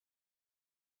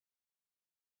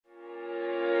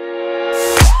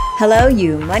Hello,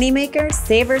 you moneymakers,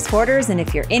 savers, hoarders, and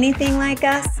if you're anything like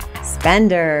us,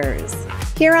 spenders.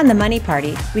 Here on The Money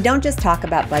Party, we don't just talk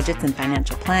about budgets and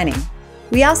financial planning.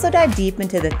 We also dive deep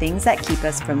into the things that keep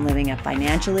us from living a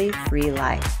financially free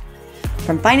life.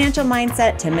 From financial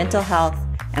mindset to mental health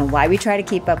and why we try to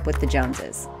keep up with the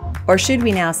Joneses. Or should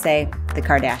we now say, the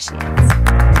Kardashians.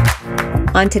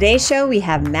 On today's show, we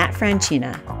have Matt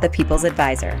Franchina, the People's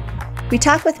Advisor. We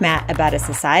talk with Matt about a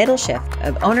societal shift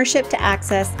of ownership to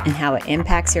access and how it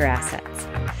impacts your assets.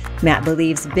 Matt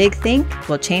believes big think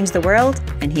will change the world,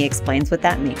 and he explains what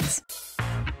that means.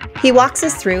 He walks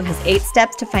us through his 8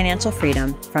 steps to financial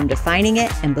freedom, from defining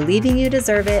it and believing you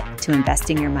deserve it to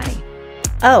investing your money.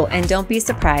 Oh, and don't be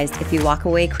surprised if you walk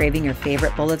away craving your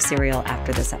favorite bowl of cereal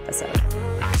after this episode.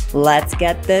 Let's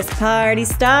get this party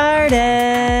started.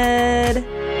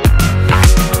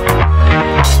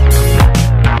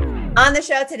 On the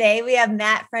show today, we have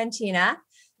Matt Franchina,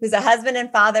 who's a husband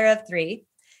and father of 3.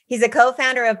 He's a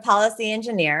co-founder of Policy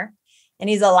Engineer, and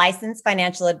he's a licensed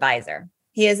financial advisor.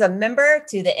 He is a member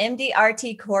to the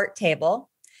MDRT court table.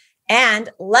 And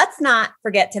let's not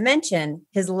forget to mention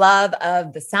his love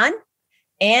of the sun,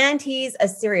 and he's a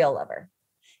cereal lover.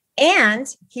 And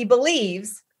he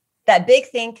believes that big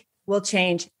think will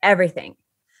change everything.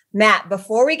 Matt,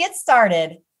 before we get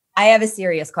started, I have a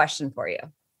serious question for you.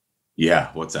 Yeah,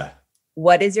 what's that?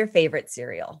 What is your favorite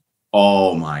cereal?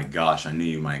 Oh my gosh, I knew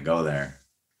you might go there.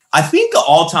 I think the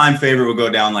all-time favorite would go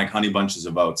down like Honey Bunches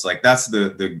of Oats. Like that's the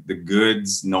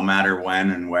goods no matter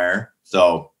when and where.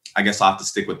 So I guess I'll have to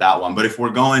stick with that one. But if we're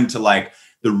going to like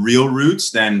the real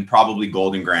roots, then probably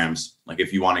Golden Grams. Like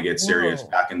if you want to get serious.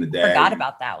 Back in the day. Forgot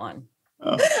about that one.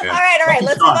 Oh, All yeah. right.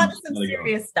 Let's move on to some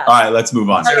serious stuff. All right, let's move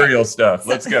on. Cereal stuff.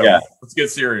 Let's go. Yeah. Let's get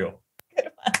cereal.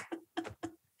 Good one.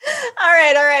 All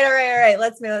right.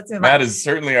 Let's move Matt on. is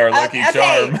certainly our lucky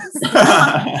charm.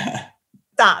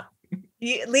 Stop.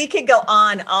 Lee could go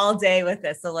on all day with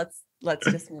this. So let's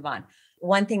just move on.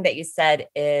 One thing that you said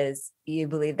is you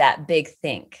believe that big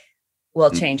think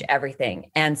will change everything.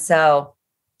 And so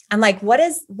I'm like, what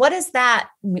does that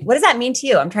mean to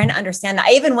you? I'm trying to understand that.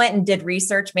 I even went and did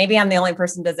research. Maybe I'm the only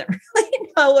person who doesn't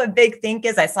really know what big think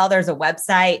is. I saw there's a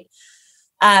website.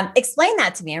 Explain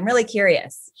that to me. I'm really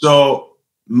curious. So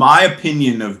my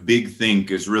opinion of big think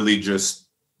is really just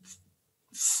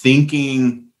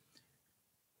thinking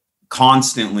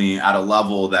constantly at a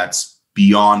level that's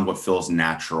beyond what feels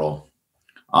natural.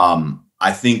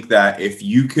 I think that if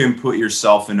you can put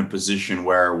yourself in a position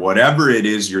where whatever it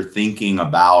is you're thinking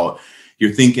about,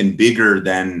 you're thinking bigger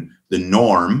than the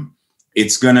norm,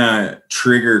 it's going to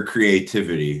trigger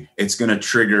creativity. It's going to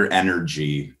trigger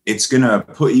energy. It's going to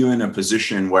put you in a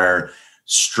position where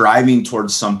striving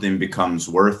towards something becomes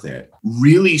worth it.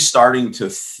 Really starting to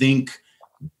think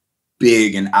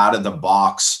big and out of the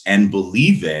box and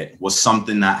believe it was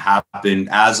something that happened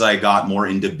as I got more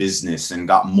into business and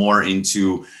got more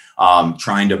into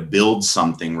trying to build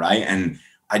something, right? And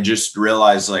I just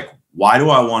realized, like, why do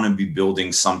I want to be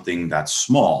building something that's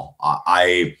small?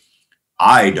 I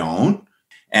don't.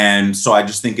 And so I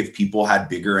just think if people had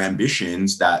bigger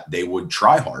ambitions, that they would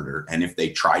try harder. And if they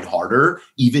tried harder,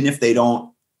 even if they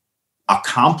don't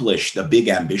accomplish the big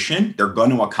ambition, they're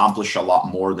going to accomplish a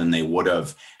lot more than they would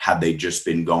have had they just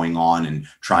been going on and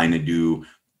trying to do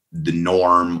the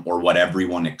norm or what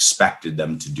everyone expected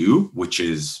them to do, which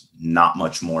is not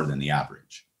much more than the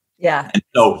average. Yeah. And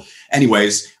so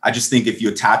anyways, I just think if you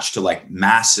attach to like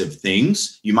massive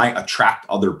things, you might attract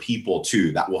other people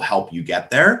too that will help you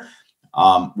get there.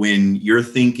 When you're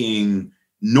thinking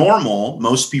normal,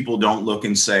 most people don't look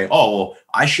and say, oh, well,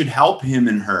 I should help him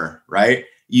and her, right?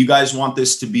 You guys want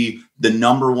this to be the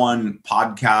number one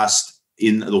podcast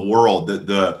in the world,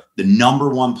 the number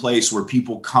one place where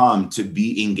people come to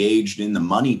be engaged in the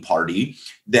money party,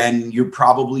 then you're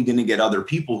probably going to get other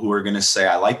people who are going to say,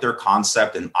 I like their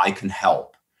concept and I can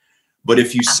help. But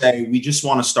if you say, we just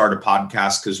want to start a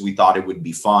podcast because we thought it would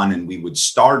be fun and we would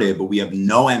start it, but we have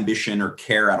no ambition or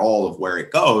care at all of where it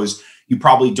goes, you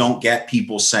probably don't get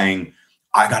people saying,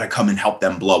 I got to come and help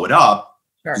them blow it up.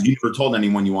 Sure. You never told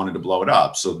anyone you wanted to blow it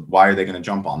up. So why are they going to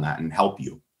jump on that and help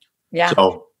you? Yeah.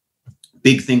 So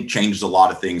big think changed a lot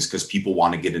of things because people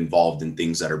want to get involved in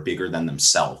things that are bigger than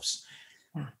themselves.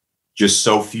 Yeah. Just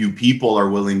so few people are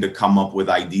willing to come up with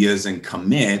ideas and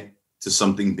commit to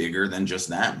something bigger than just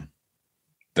them.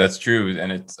 That's true.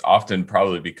 And it's often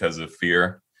probably because of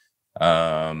fear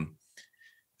or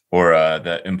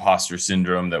the imposter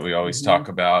syndrome that we always talk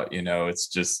about. You know, it's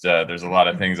just there's a lot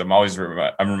of things. I'm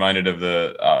reminded of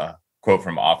the quote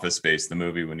from Office Space, the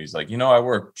movie, when he's like, I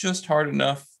work just hard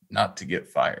enough not to get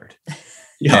fired.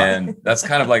 And that's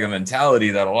kind of like a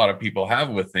mentality that a lot of people have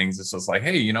with things. It's just like,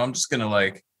 hey, you know, I'm just going to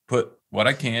like put what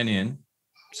I can in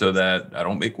so that I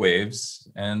don't make waves,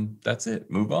 and that's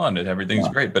it. Move on, and everything's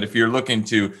great. But if you're looking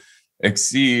to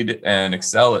exceed and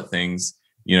excel at things,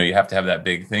 you know, you have to have that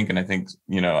big think. And I think,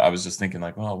 you know, I was just thinking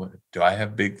like, well, do I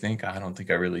have big think? I don't think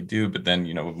I really do. But then,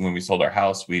 you know, when we sold our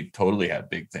house, we totally had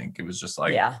big think. It was just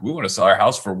like, we want to sell our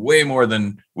house for way more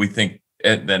than we think,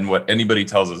 than what anybody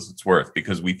tells us it's worth,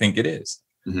 because we think it is.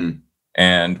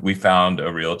 And we found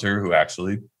a realtor who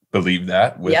actually believed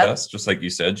that with us. Just like you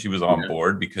said, she was on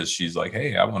board because she's like,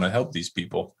 hey, I want to help these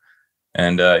people.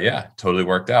 And totally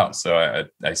worked out. So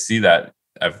I see that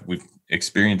we've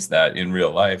experienced that in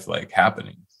real life, like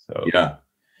happening. So it's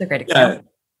a great example.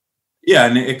 Yeah,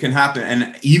 and it can happen.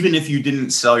 And even if you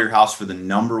didn't sell your house for the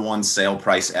number one sale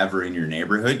price ever in your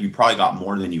neighborhood, you probably got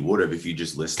more than you would have if you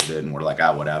just listed it and were like,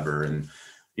 whatever. And,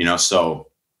 you know,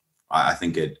 so I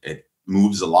think it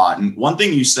moves a lot. And one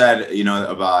thing you said, you know,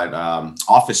 about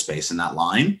office space in that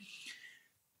line,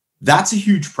 that's a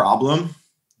huge problem.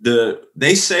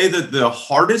 They say that the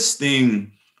hardest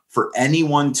thing for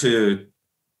anyone to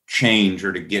change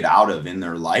or to get out of in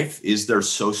their life is their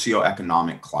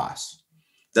socioeconomic class.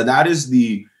 That is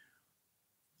the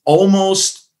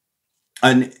almost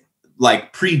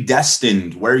like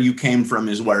predestined, where you came from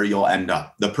is where you'll end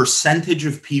up. The percentage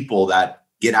of people that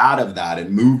get out of that and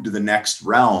move to the next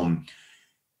realm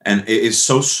and it is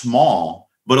so small,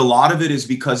 but a lot of it is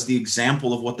because the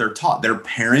example of what they're taught. Their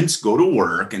parents go to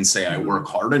work and say, I work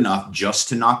hard enough just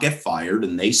to not get fired.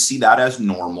 And they see that as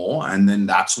normal. And then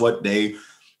that's what they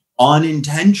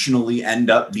unintentionally end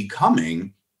up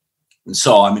becoming. And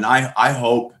so, I mean, I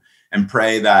hope and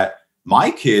pray that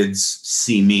my kids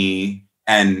see me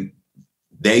and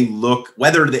they look,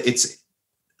 whether it's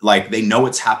like they know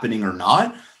it's happening or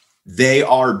not, they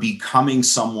are becoming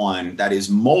someone that is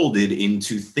molded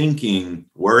into thinking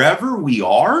wherever we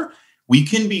are, we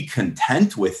can be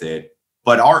content with it,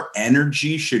 but our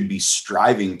energy should be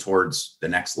striving towards the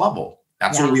next level.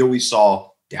 That's what we always saw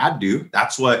Dad do.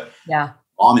 That's what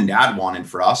Mom and Dad wanted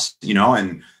for us, you know,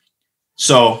 and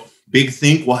so Big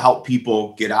Think will help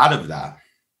people get out of that.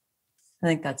 I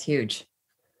think that's huge.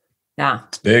 Yeah.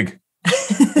 It's big.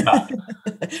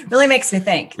 Really makes me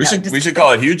think. We should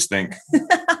call it Huge Think.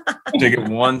 Take it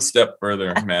one step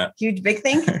further, Matt. Huge Big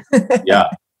Think. Yeah.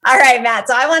 All right, Matt.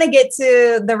 So I want to get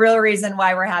to the real reason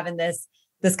why we're having this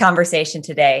conversation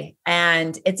today.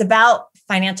 And it's about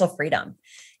financial freedom.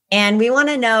 And we want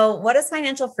to know, what does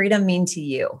financial freedom mean to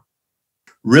you?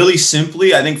 Really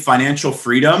simply, I think financial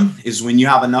freedom is when you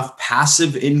have enough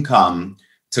passive income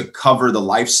to cover the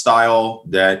lifestyle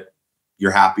that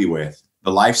you're happy with,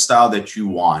 the lifestyle that you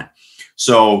want.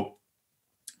 So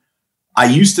I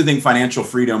used to think financial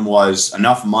freedom was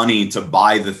enough money to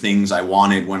buy the things I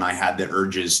wanted when I had the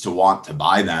urges to want to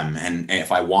buy them. And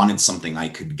if I wanted something, I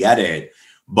could get it.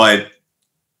 But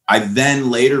I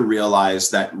then later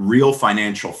realized that real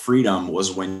financial freedom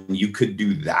was when you could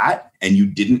do that and you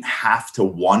didn't have to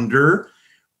wonder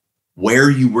where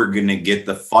you were going to get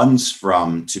the funds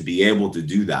from to be able to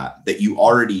do that, that you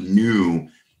already knew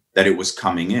that it was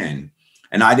coming in.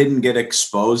 And I didn't get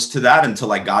exposed to that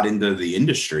until I got into the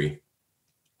industry.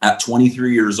 At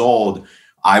 23 years old,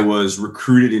 I was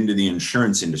recruited into the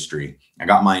insurance industry. I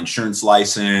got my insurance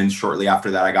license. Shortly after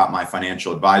that, I got my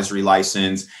financial advisory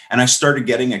license. And I started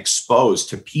getting exposed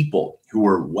to people who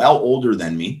were well older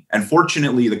than me. And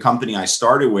fortunately, the company I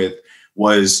started with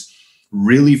was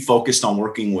really focused on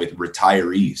working with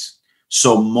retirees.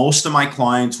 So most of my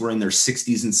clients were in their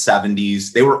 60s and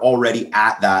 70s. They were already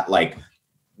at that, like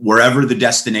wherever the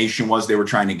destination was they were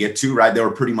trying to get to, right? They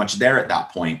were pretty much there at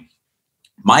that point.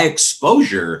 My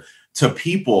exposure to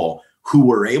people who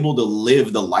were able to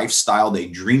live the lifestyle they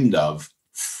dreamed of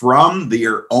from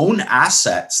their own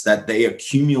assets that they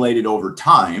accumulated over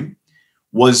time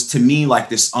was, to me, like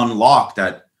this unlock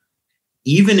that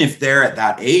even if they're at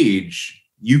that age,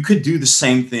 you could do the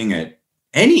same thing at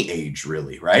any age,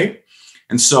 really, right?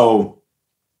 And so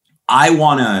I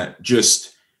want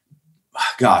to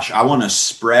I want to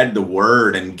spread the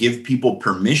word and give people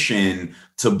permission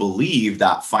to believe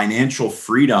that financial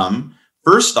freedom,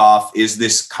 first off, is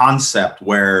this concept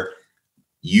where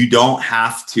you don't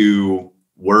have to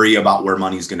worry about where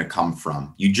money's going to come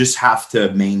from. You just have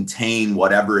to maintain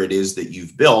whatever it is that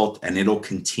you've built and it'll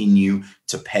continue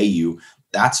to pay you.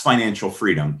 That's financial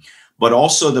freedom. But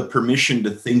also the permission to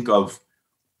think of,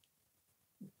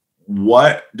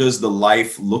 what does the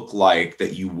life look like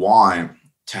that you want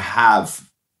to have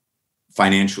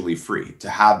financially free, to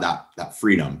have that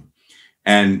freedom?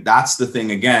 And that's the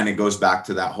thing. Again, it goes back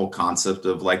to that whole concept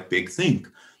of like Big Think.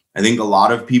 I think a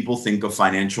lot of people think of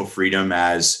financial freedom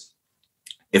as,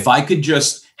 if I could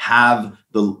just have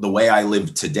the way I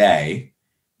live today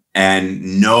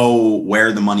and know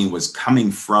where the money was coming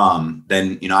from,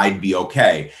 then, I'd be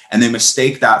okay. And they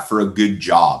mistake that for a good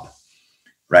job,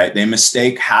 right? They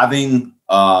mistake having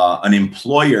an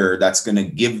employer that's going to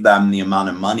give them the amount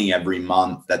of money every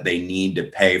month that they need to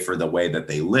pay for the way that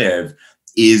they live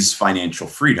is financial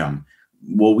freedom.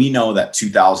 Well, we know that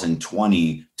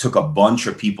 2020 took a bunch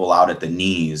of people out at the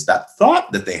knees that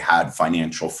thought that they had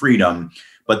financial freedom,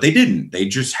 but they didn't. They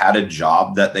just had a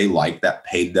job that they liked that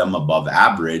paid them above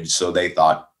average. So they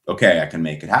thought, okay, I can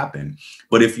make it happen.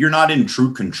 But if you're not in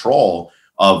true control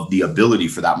of the ability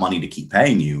for that money to keep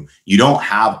paying you, you don't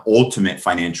have ultimate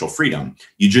financial freedom.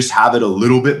 You just have it a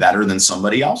little bit better than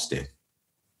somebody else did.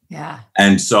 Yeah.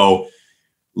 And so,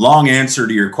 long answer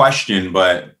to your question,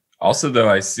 but also, though,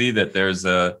 I see that there's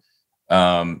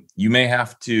you may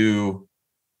have to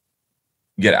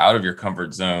get out of your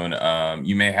comfort zone.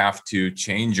 You may have to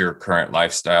change your current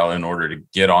lifestyle in order to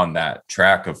get on that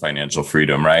track of financial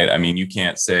freedom, right? I mean, you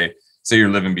can't say you're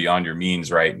living beyond your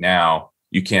means right now.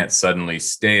 You can't suddenly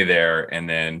stay there and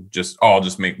then I'll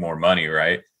just make more money,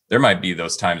 right? There might be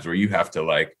those times where you have to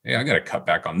hey, I got to cut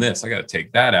back on this. I got to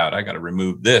take that out. I got to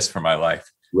remove this from my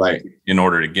life. Right. In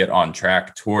order to get on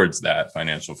track towards that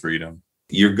financial freedom.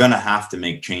 You're going to have to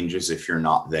make changes if you're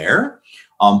not there,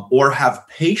 or have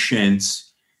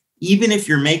patience. Even if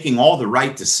you're making all the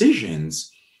right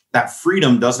decisions, that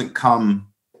freedom doesn't come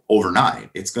overnight.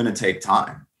 It's going to take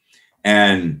time.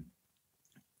 And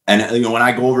when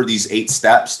I go over these 8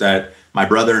 steps that my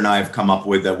brother and I have come up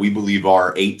with, that we believe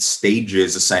are 8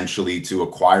 stages essentially to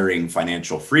acquiring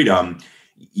financial freedom,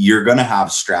 you're going to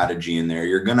have strategy in there.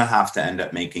 You're going to have to end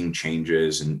up making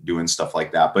changes and doing stuff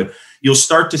like that. But you'll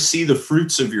start to see the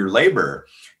fruits of your labor.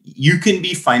 You can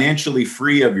be financially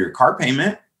free of your car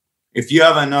payment if you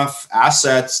have enough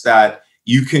assets that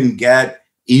you can get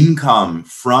income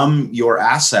from your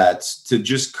assets to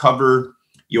just cover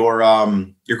your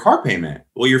car payment.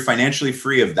 Well, you're financially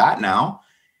free of that now.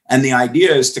 And the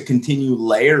idea is to continue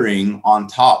layering on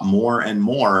top more and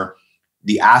more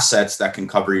the assets that can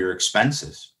cover your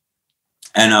expenses.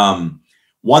 And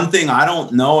one thing I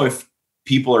don't know if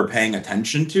people are paying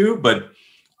attention to, but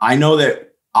I know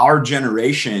that our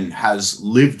generation has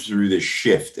lived through this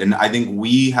shift. And I think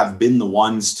we have been the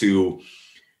ones to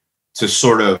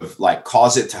sort of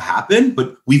cause it to happen.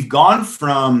 But we've gone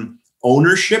from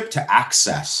ownership to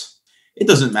access. It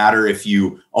doesn't matter if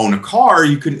you own a car,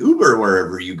 you can Uber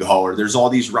wherever you go, or there's all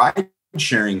these ride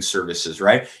sharing services,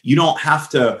 right? You don't have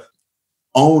to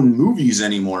own movies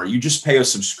anymore. You just pay a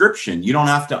subscription. You don't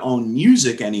have to own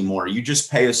music anymore. You just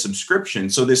pay a subscription.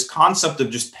 So this concept of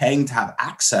just paying to have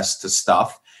access to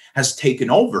stuff has taken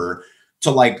over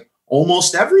to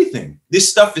almost everything. This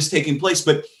stuff is taking place,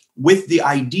 but with the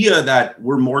idea that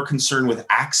we're more concerned with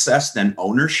access than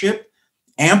ownership,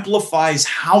 amplifies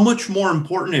how much more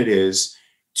important it is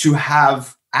to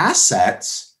have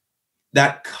assets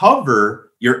that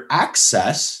cover your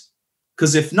access.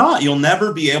 Because if not, you'll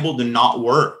never be able to not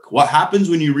work. What happens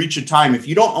when you reach a time, if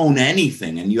you don't own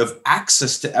anything and you have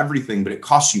access to everything, but it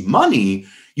costs you money,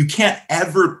 you can't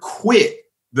ever quit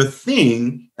the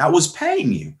thing that was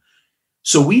paying you.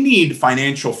 So we need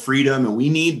financial freedom, and we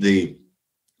need the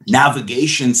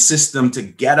navigation system to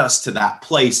get us to that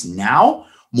place now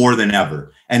more than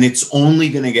ever. And it's only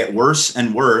going to get worse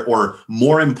and worse, or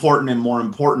more important and more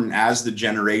important as the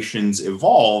generations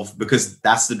evolve, because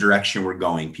that's the direction we're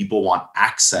going. People want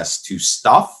access to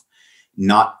stuff,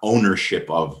 not ownership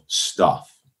of stuff.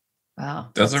 Wow.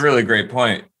 That's a really great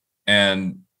point.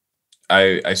 And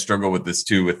I struggle with this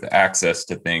too, with the access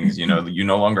to things. You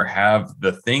no longer have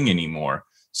the thing anymore.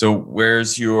 So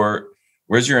where's your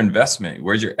investment?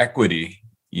 Where's your equity?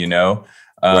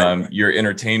 Right. You're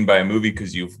entertained by a movie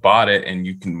because you've bought it and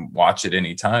you can watch it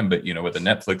anytime. But, with a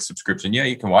Netflix subscription, yeah,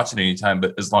 you can watch it anytime.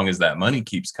 But as long as that money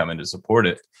keeps coming to support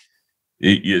it,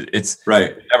 it's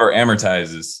right. It never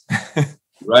amortizes.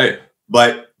 Right.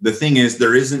 But the thing is,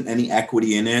 there isn't any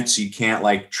equity in it. So you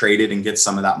can't trade it and get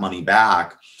some of that money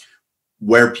back.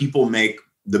 Where people make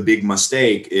the big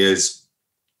mistake is,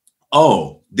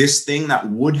 oh, this thing that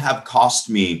would have cost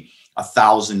me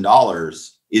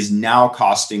 $1,000 is now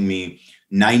costing me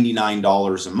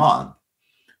 $99 a month.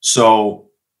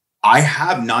 So I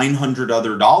have $900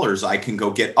 other dollars I can go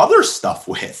get other stuff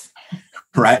with,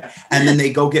 right? And then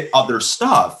they go get other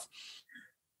stuff.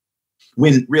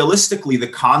 When realistically, the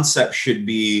concept should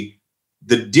be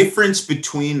the difference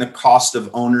between the cost of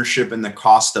ownership and the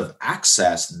cost of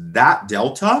access. That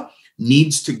delta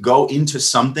needs to go into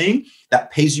something that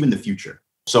pays you in the future.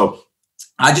 So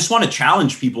I just want to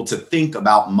challenge people to think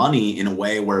about money in a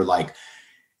way where like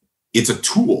it's a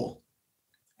tool.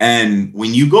 And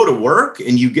when you go to work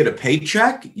and you get a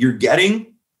paycheck, you're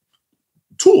getting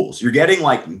tools. You're getting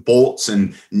like bolts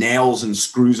and nails and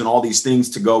screws and all these things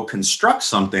to go construct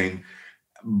something.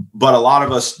 But a lot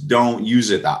of us don't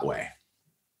use it that way.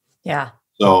 Yeah.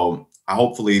 So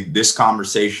hopefully this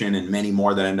conversation and many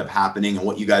more that end up happening and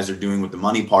what you guys are doing with the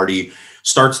Money Party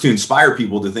starts to inspire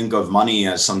people to think of money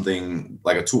as something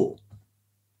like a tool.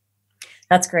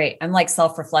 That's great. I'm like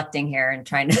self-reflecting here and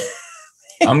trying to.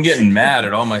 I'm getting mad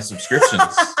at all my subscriptions.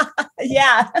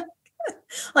 Yeah.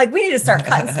 Like we need to start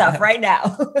cutting stuff right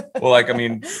now. Well, like, I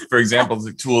mean, for example,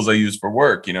 the tools I use for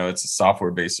work, it's a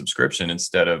software-based subscription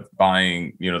instead of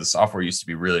buying, the software used to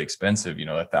be really expensive,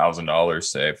 $1,000,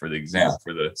 say, for the exam,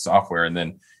 for the software. And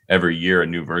then every year a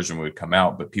new version would come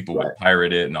out, but people would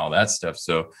pirate it and all that stuff.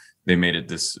 So they made it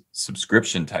this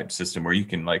subscription type system where you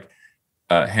can like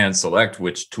hand select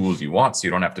which tools you want. So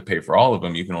you don't have to pay for all of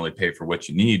them. You can only pay for what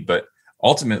you need. But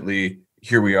ultimately,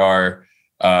 here we are,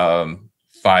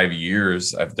 5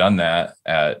 years I've done that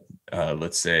at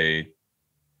let's say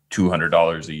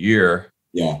 $200 a year.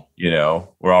 Yeah.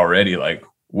 We're already like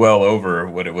well over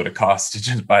what it would have cost to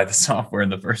just buy the software in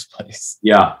the first place.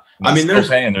 Yeah. I mean,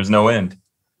 there's no end.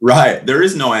 Right. There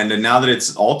is no end. And now that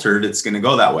it's altered, it's going to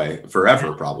go that way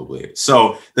forever, probably.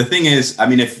 So the thing is, I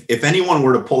mean, if anyone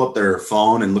were to pull up their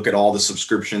phone and look at all the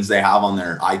subscriptions they have on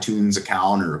their iTunes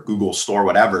account or Google Store,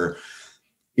 whatever,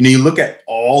 you look at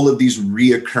all of these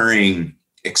reoccurring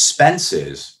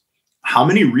expenses, how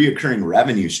many reoccurring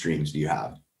revenue streams do you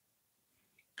have?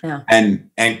 Yeah.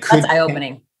 And that's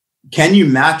eye-opening. Can you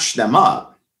match them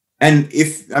up? And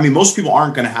most people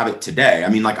aren't going to have it today. I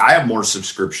mean, like I have more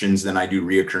subscriptions than I do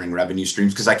reoccurring revenue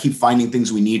streams because I keep finding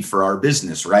things we need for our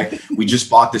business, right? We just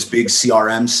bought this big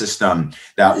CRM system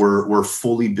that we're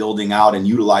fully building out and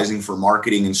utilizing for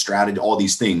marketing and strategy, all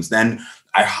these things. Then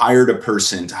I hired a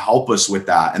person to help us with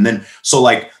that. And then, so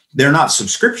like, they're not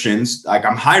subscriptions. Like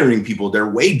I'm hiring people, they're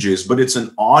wages, but it's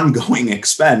an ongoing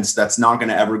expense that's not going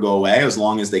to ever go away as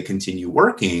long as they continue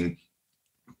working.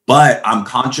 But I'm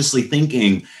consciously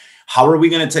thinking, how are we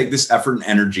going to take this effort and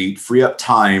energy, free up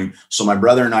time so my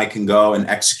brother and I can go and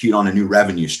execute on a new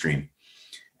revenue stream?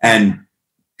 And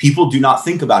people do not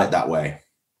think about it that way.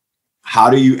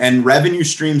 And revenue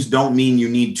streams don't mean you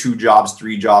need 2 jobs,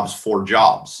 3 jobs, 4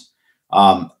 jobs.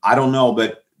 I don't know,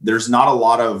 but there's not a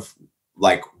lot of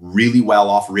like really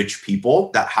well-off rich people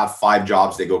that have 5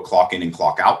 jobs they go clock in and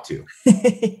clock out to.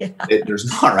 There's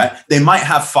not, right? They might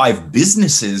have 5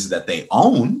 businesses that they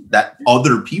own that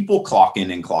other people clock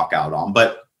in and clock out on.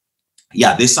 But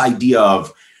yeah, this idea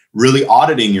of really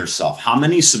auditing yourself. How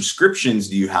many subscriptions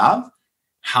do you have?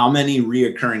 How many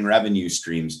reoccurring revenue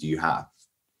streams do you have?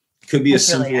 It could be as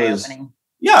simple as,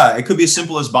 it could be as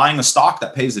simple as buying a stock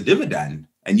that pays a dividend.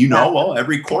 And well,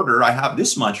 every quarter I have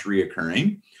this much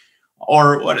reoccurring.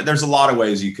 Or what? There's a lot of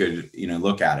ways you could,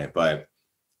 look at it, but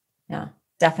yeah,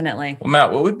 definitely. Well,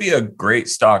 Matt, what would be a great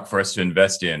stock for us to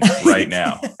invest in right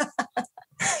now?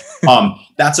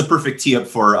 That's a perfect tee up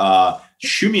for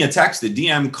shoot me a text, a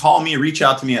DM, call me, reach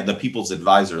out to me at The People's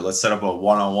Advisor. Let's set up a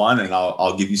one-on-one and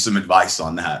I'll give you some advice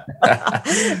on that.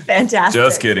 Fantastic.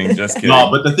 Just kidding. No,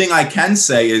 but the thing I can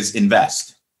say is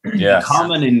invest. Yes.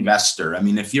 Become an investor. I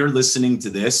mean, if you're listening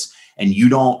to this and you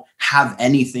don't have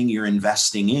anything you're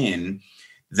investing in,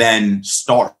 then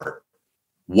start.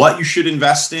 What you should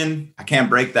invest in, I can't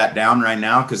break that down right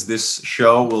now because this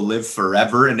show will live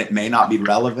forever and it may not be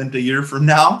relevant a year from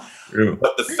now. True.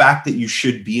 But the fact that you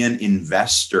should be an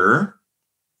investor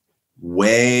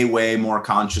way, way more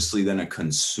consciously than a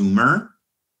consumer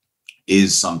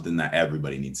is something that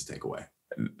everybody needs to take away.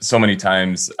 So many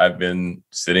times I've been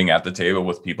sitting at the table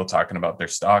with people talking about their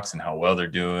stocks and how well they're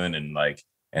doing.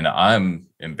 And I'm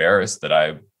embarrassed that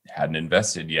I hadn't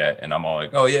invested yet. And I'm all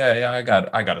like, oh yeah, I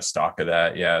got a stock of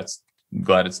that. Yeah. I'm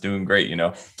glad it's doing great.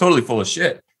 Totally full of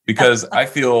shit because I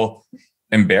feel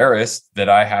embarrassed that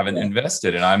I haven't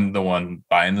invested and I'm the one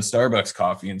buying the Starbucks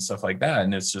coffee and stuff like that.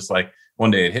 And it's just like,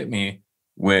 one day it hit me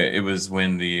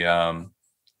when the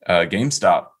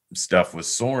GameStop stuff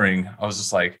was soaring. I was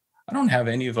just like, I don't have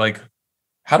any of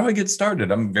how do I get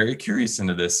started? I'm very curious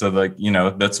into this. So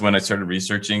that's when I started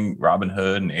researching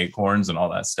Robinhood and Acorns and all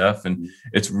that stuff. And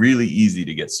it's really easy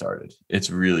to get started. It's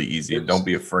really easy. Don't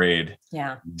be afraid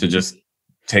to just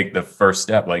take the first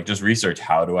step. Like just research,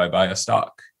 how do I buy a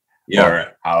stock? Yeah.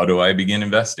 Or how do I begin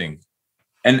investing?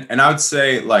 And I would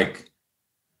say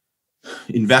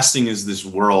investing is this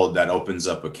world that opens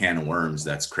up a can of worms.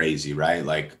 That's crazy, right?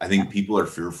 Like I think people are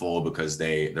fearful because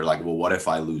they're like, well, what if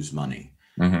I lose money?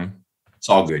 Mm-hmm. It's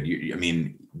all good. I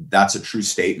mean, that's a true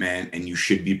statement, and you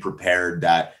should be prepared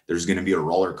that there's going to be a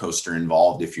roller coaster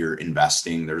involved. If you're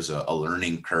investing, there's a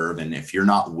learning curve. And if you're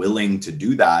not willing to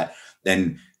do that,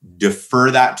 then defer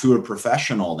that to a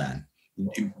professional. Then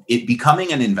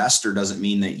becoming an investor doesn't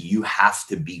mean that you have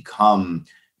to become,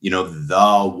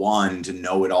 the one to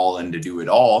know it all and to do it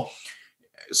all.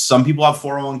 Some people have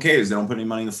 401ks. They don't put any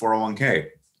money in the 401k.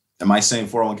 Am I saying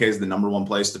 401k is the number one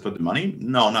place to put the money?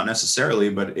 No, not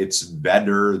necessarily, but it's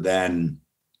better than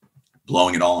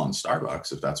blowing it all on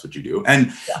Starbucks if that's what you do.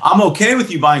 And I'm okay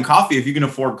with you buying coffee if you can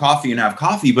afford coffee and have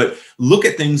coffee, but look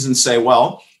at things and say,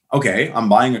 well, okay, I'm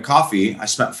buying a coffee. I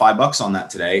spent $5 on that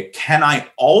today. Can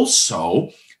I also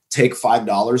take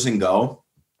 $5 and go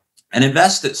and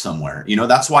invest it somewhere?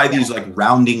 That's why these like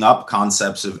rounding up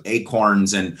concepts of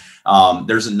acorns, and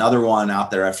there's another one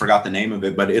out there, I forgot the name of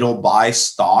it, but it'll buy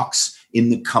stocks in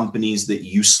the companies that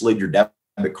you slid your debit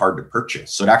card to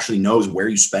purchase. So it actually knows where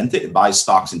you spent it. It buys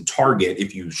stocks in Target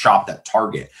if you shopped at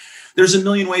Target. There's a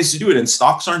million ways to do it, and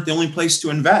stocks aren't the only place to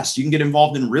invest. You can get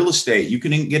involved in real estate. You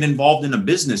can get involved in a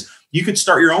business. You could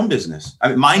start your own business. I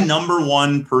mean, my number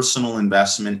one personal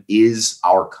investment is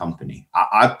our company.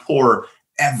 I pour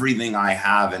everything I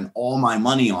have and all my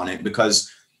money on it, because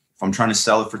if I'm trying to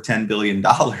sell it for $10 billion,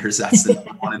 that's the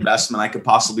number one investment I could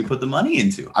possibly put the money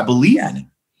into. I believe in it.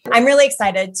 I'm really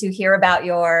excited to hear about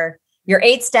your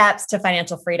 8 steps to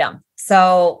financial freedom.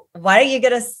 So why don't you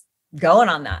get us going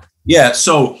on that? Yeah.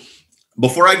 So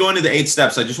before I go into the 8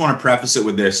 steps, I just want to preface it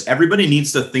with this. Everybody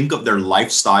needs to think of their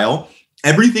lifestyle,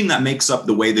 everything that makes up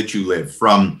the way that you live,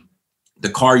 from the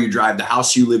car you drive, the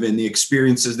house you live in, the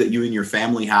experiences that you and your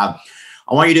family have.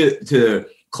 I want you to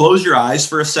close your eyes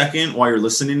for a second while you're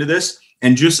listening to this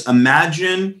and just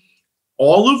imagine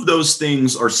all of those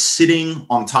things are sitting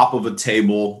on top of a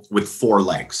table with 4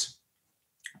 legs.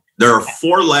 There are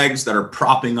 4 legs that are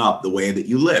propping up the way that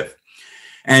you live.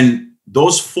 And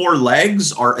those 4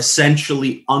 legs are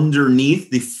essentially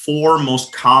underneath the 4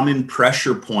 most common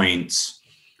pressure points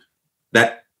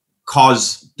that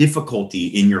cause difficulty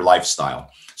in your lifestyle.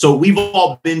 So we've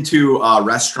all been to a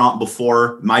restaurant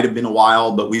before, might have been a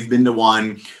while, but we've been to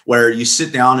one where you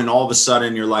sit down and all of a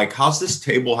sudden you're like, how's this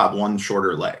table have one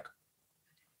shorter leg?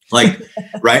 Like,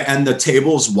 right? And the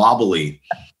table's wobbly.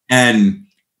 And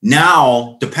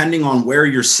now, depending on where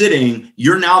you're sitting,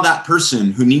 you're now that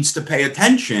person who needs to pay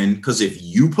attention, because if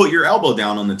you put your elbow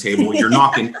down on the table, you're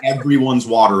knocking everyone's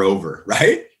water over,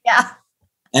 right? Yeah.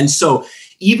 And so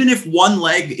even if one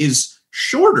leg is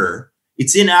shorter,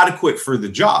 it's inadequate for the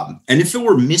job. And if it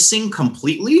were missing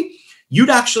completely, you'd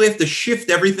actually have to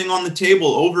shift everything on the table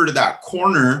over to that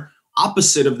corner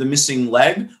opposite of the missing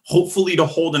leg, hopefully to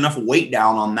hold enough weight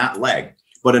down on that leg.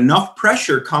 But enough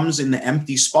pressure comes in the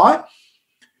empty spot,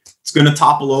 it's going to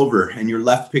topple over and you're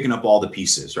left picking up all the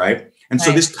pieces, right? And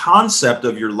so this concept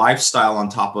of your lifestyle on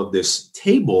top of this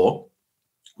table,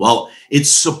 well, it's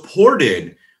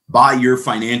supported by your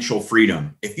financial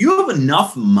freedom. If you have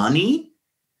enough money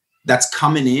that's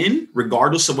coming in,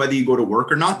 regardless of whether you go to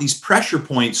work or not, these pressure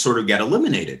points sort of get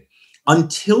eliminated.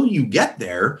 Until you get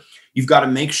there, you've got to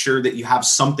make sure that you have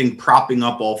something propping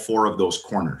up all 4 of those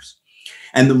corners.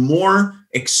 And the more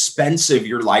expensive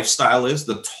your lifestyle is,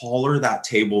 the taller that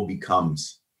table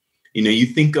becomes. You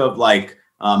think of like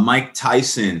Mike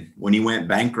Tyson when he went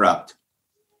bankrupt,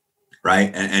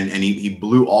 right? And he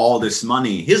blew all this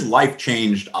money. His life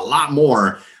changed a lot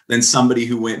more than somebody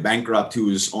who went bankrupt who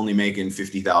was only making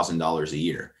 $50,000 a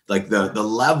year. Like the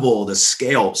level, the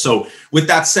scale. So with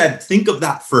that said, think of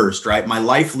that first, right? My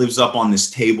life lives up on this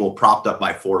table propped up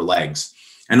by 4 legs.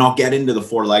 And I'll get into the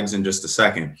 4 legs in just a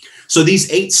second. So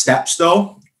these 8 steps,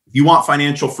 though, if you want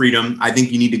financial freedom, I think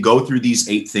you need to go through these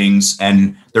 8 things.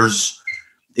 And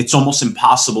it's almost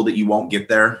impossible that you won't get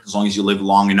there as long as you live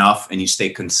long enough and you stay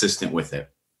consistent with it.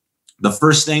 The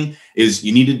first thing is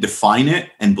you need to define it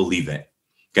and believe it.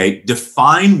 Okay,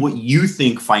 define what you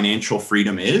think financial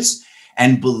freedom is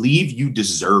and believe you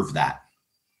deserve that.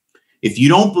 If you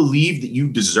don't believe that you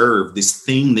deserve this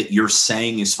thing that you're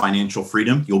saying is financial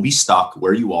freedom, you'll be stuck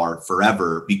where you are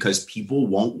forever, because people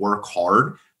won't work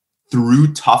hard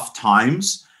through tough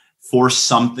times for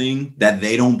something that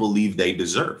they don't believe they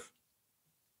deserve.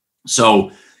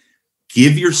 So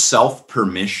give yourself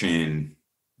permission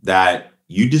that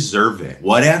you deserve it.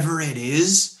 Whatever it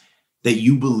is that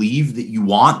you believe that you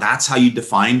want, that's how you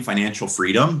define financial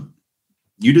freedom.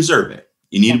 You deserve it.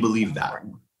 You need to believe that.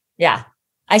 Yeah.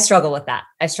 I struggle with that.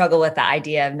 I struggle with the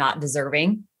idea of not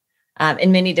deserving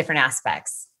in many different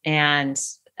aspects. And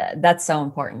that's so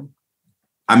important.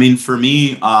 I mean, for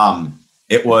me,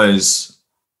 it was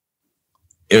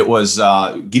it was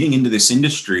getting into this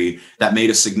industry that made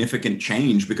a significant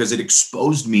change because it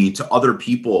exposed me to other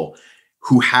people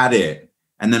who had it.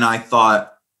 And then I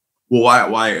thought, well,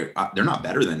 why they're not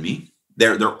better than me.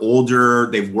 They're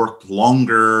older, they've worked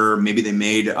longer, maybe they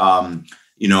made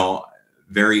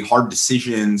very hard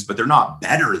decisions, but they're not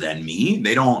better than me.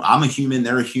 I'm a human,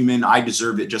 they're a human, I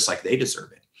deserve it just like they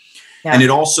deserve it. Yeah. And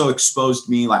it also exposed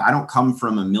me, like, I don't come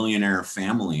from a millionaire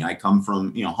family. I come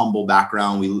from, humble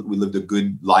background. We lived a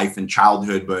good life in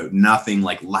childhood, but nothing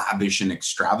like lavish and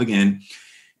extravagant.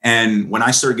 And when I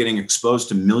started getting exposed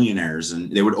to millionaires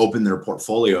and they would open their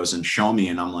portfolios and show me,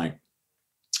 and I'm like,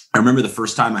 I remember the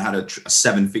first time I had a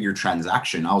 7-figure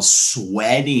transaction, I was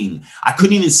sweating. I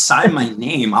couldn't even sign my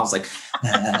name. I was like,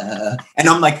 and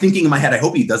I'm like thinking in my head, I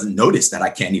hope he doesn't notice that I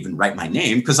can't even write my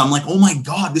name, because I'm like, oh my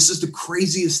God, this is the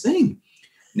craziest thing.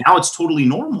 Now it's totally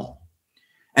normal.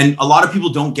 And a lot of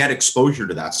people don't get exposure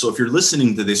to that. So if you're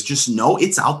listening to this, just know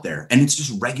it's out there, and it's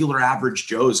just regular average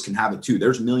Joes can have it too.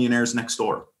 There's millionaires next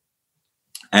door.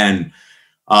 And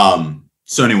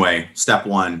so anyway, step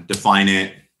 1, define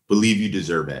it. Believe you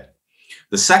deserve it.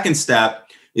 The second step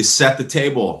is set the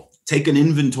table. Take an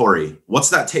inventory. What's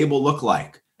that table look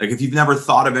like? Like, if you've never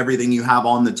thought of everything you have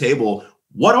on the table,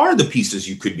 what are the pieces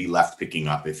you could be left picking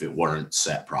up if it weren't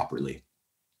set properly?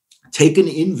 Take an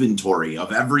inventory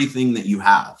of everything that you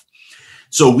have.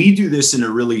 So we do this in a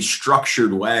really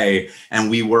structured way, and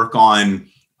we work on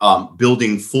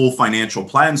building full financial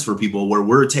plans for people where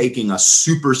we're taking a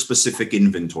super specific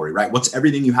inventory, right? What's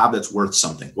everything you have that's worth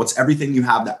something? What's everything you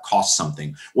have that costs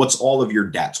something? What's all of your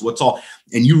debts?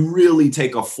 And you really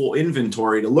take a full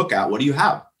inventory to look at, what do you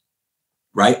have,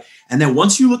 right? And then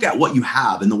once you look at what you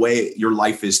have and the way your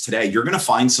life is today, you're going to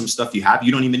find some stuff you have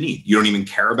you don't even need, you don't even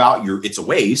care about, it's a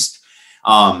waste.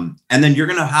 And then you're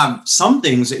going to have some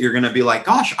things that you're going to be like,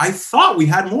 gosh, I thought we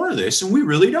had more of this and we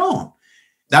really don't.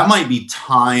 That might be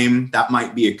time, that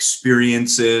might be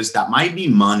experiences, that might be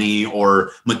money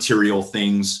or material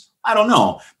things. I don't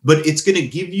know, but it's going to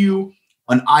give you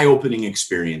an eye-opening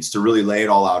experience to really lay it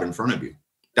all out in front of you.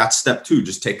 That's step 2,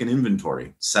 just take an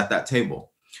inventory, set that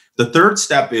table. The third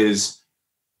step is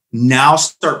now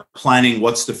start planning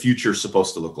what's the future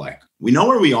supposed to look like. We know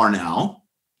where we are now.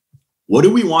 What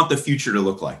do we want the future to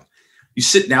look like? You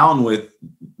sit down with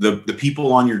the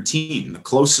people on your team, the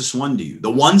closest one to you,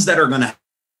 the ones that are going to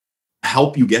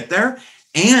help you get there.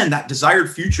 And that desired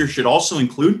future should also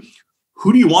include,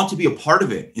 who do you want to be a part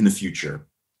of it in the future?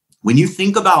 When you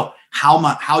think about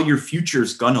how your future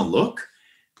is going to look,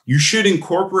 you should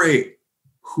incorporate,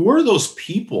 who are those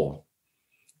people?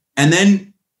 And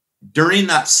then during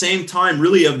that same time,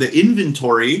 really, of the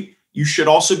inventory, you should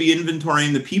also be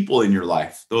inventorying the people in your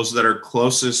life, those that are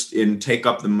closest and take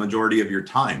up the majority of your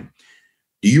time.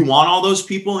 Do you want all those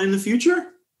people in the future?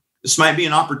 This might be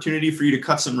an opportunity for you to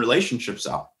cut some relationships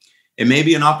out. It may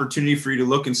be an opportunity for you to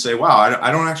look and say, wow,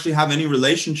 I don't actually have any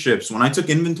relationships. When I took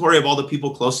inventory of all the people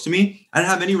close to me, I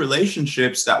didn't have any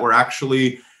relationships that were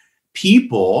actually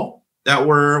people that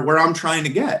were where I'm trying to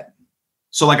get.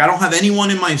 So like, I don't have anyone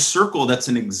in my circle that's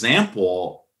an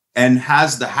example and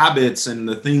has the habits and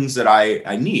the things that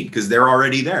I need, because they're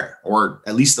already there, or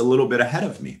at least a little bit ahead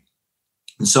of me.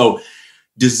 And so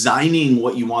designing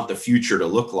what you want the future to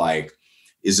look like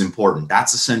is important.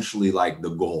 That's essentially like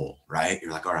the goal, right?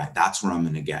 You're like, all right, that's where I'm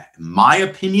going to get. In my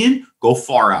opinion, go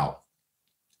far out,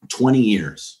 20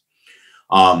 years.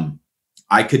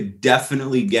 I could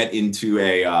definitely get into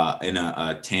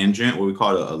a tangent, what we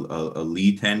call it, a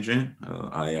Lee tangent.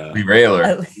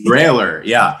 Lerailer. Lerailer,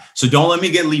 yeah. So don't let me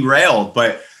get derailed.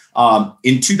 But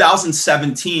in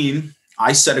 2017,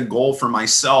 I set a goal for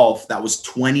myself that was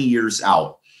 20 years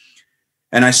out.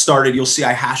 And I started, you'll see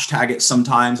I hashtag it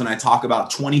sometimes, and I talk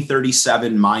about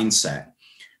 2037 mindset.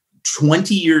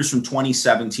 20 years from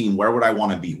 2017, where would I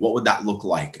want to be? What would that look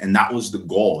like? And that was the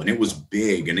goal. And it was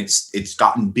big, and it's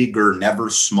gotten bigger, never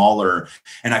smaller.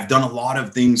 And I've done a lot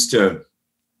of things to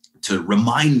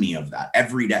remind me of that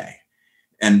every day,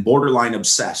 and borderline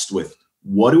obsessed with,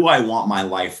 what do I want my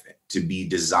life to be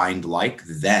designed like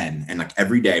then? And like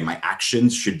every day, my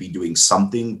actions should be doing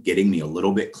something, getting me a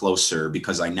little bit closer,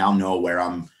 because I now know where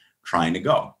I'm trying to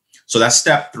go. So that's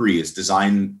step 3, is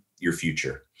design your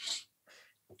future.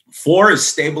 4 is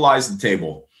stabilize the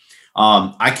table.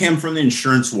 I came from the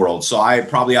insurance world, so I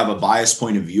probably have a biased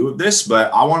point of view of this,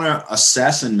 but I want to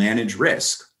assess and manage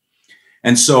risk.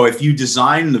 And so if you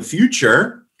design the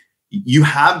future, you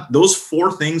have those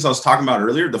 4 things I was talking about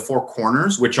earlier, the 4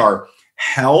 corners, which are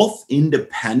health,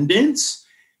 independence,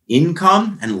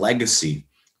 income, and legacy.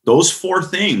 Those 4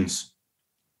 things,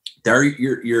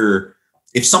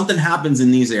 if something happens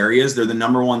in these areas, they're the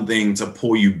number one thing to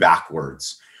pull you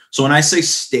backwards. So when I say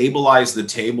stabilize the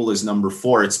table is number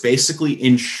 4, it's basically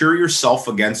insure yourself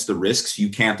against the risks you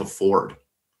can't afford.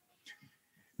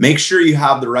 Make sure you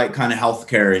have the right kind of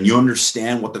healthcare and you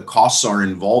understand what the costs are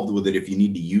involved with it if you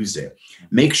need to use it.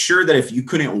 Make sure that if you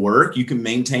couldn't work, you can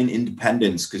maintain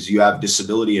independence because you have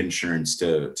disability insurance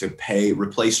to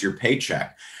replace your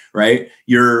paycheck, right?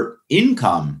 Your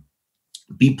income.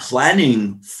 Be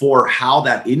planning for how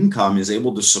that income is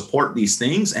able to support these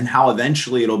things and how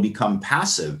eventually it'll become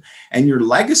passive. And your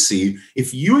legacy,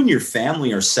 if you and your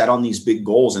family are set on these big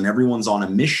goals and everyone's on a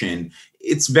mission,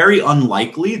 it's very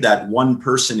unlikely that one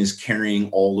person is carrying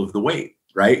all of the weight,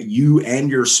 right? You and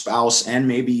your spouse and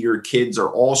maybe your kids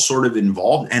are all sort of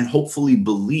involved and hopefully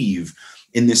believe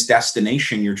in this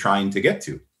destination you're trying to get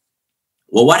to.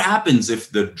 Well, what happens if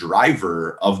the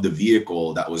driver of the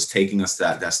vehicle that was taking us to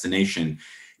that destination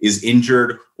is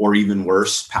injured or even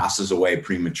worse, passes away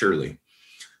prematurely?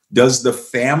 Does the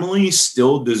family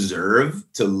still deserve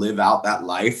to live out that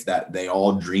life that they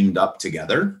all dreamed up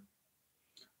together?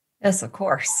 Yes, of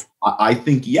course. I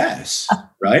think yes,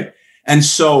 right? And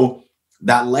so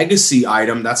that legacy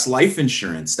item, that's life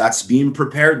insurance. That's being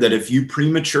prepared that if you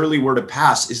prematurely were to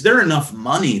pass, is there enough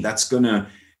money that's going to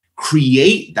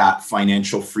create that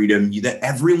financial freedom that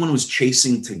everyone was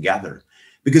chasing together?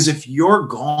 Because if you're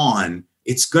gone,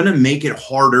 it's going to make it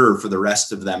harder for the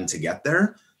rest of them to get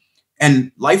there.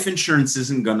 And life insurance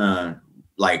isn't going to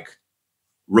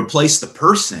replace the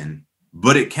person,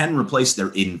 but it can replace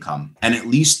their income and at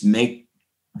least make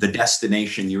the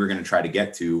destination you were going to try to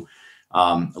get to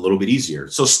a little bit easier.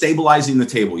 So stabilizing the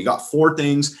table, you got 4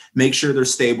 things, make sure they're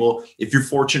stable. If you're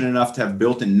fortunate enough to have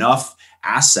built enough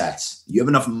assets, you have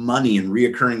enough money and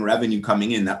reoccurring revenue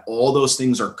coming in that all those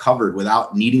things are covered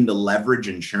without needing to leverage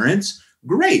insurance,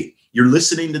 great. You're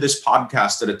listening to this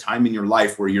podcast at a time in your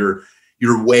life where you're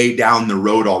way down the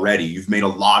road already. You've made a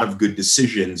lot of good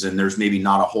decisions and there's maybe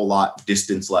not a whole lot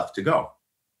distance left to go.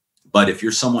 But if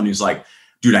you're someone who's like,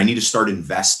 dude, I need to start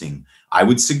investing, I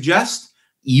would suggest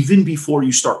even before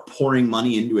you start pouring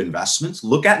money into investments,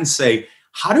 look at and say,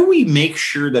 how do we make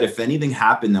sure that if anything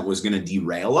happened that was going to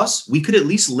derail us, we could at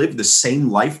least live the same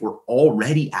life we're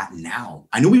already at now?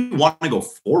 I know we want to go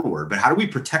forward, but how do we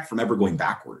protect from ever going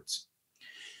backwards?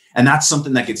 And that's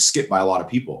something that gets skipped by a lot of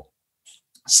people.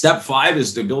 Step 5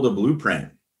 is to build a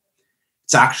blueprint.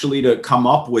 It's actually to come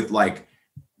up with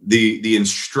the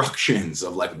instructions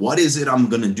of what is it I'm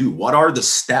going to do? What are the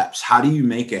steps? How do you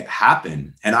make it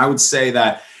happen? And I would say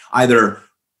that either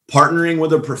partnering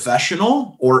with a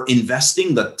professional or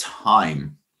investing the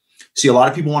time. See, a lot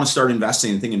of people want to start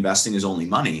investing and think investing is only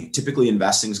money. Typically,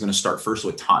 investing is going to start first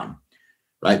with time,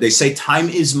 right? They say time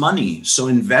is money. So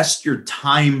invest your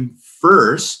time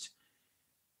first,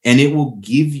 and it will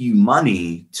give you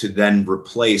money to then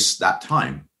replace that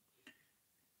time.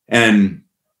 And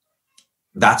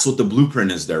that's what the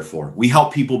blueprint is there for. We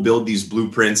help people build these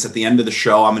blueprints. At the end of the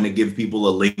show, I'm going to give people a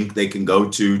link they can go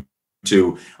to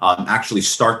actually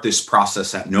start this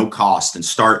process at no cost and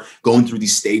start going through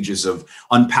these stages of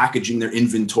unpackaging their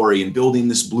inventory and building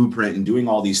this blueprint and doing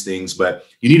all these things. But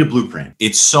you need a blueprint.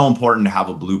 It's so important to have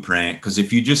a blueprint because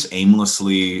if you just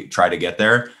aimlessly try to get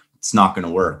there, it's not going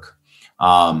to work.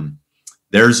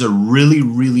 There's a really,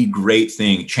 really great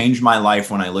thing. Changed my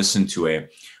life when I listened to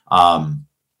it.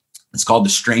 It's called The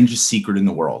Strangest Secret in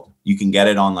the World. You can get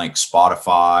it on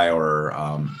Spotify or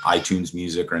iTunes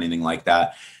Music or anything like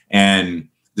that. And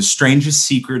the strangest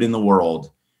secret in the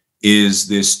world is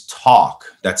this talk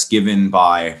that's given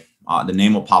by, the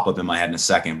name will pop up in my head in a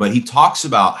second, but he talks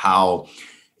about how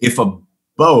if a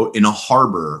boat in a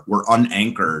harbor were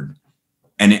unanchored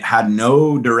and it had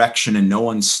no direction and no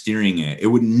one steering it, it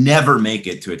would never make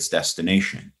it to its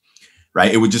destination,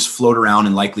 right? It would just float around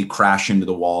and likely crash into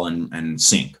the wall and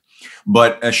sink.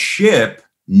 But a ship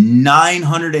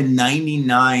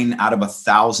 999 out of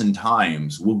 1,000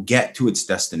 times will get to its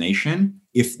destination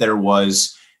if there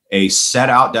was a set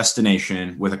out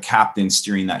destination with a captain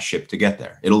steering that ship to get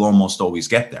there. It'll almost always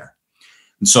get there.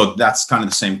 And so that's kind of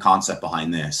the same concept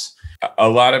behind this.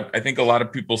 I think a lot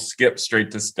of people skip straight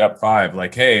to step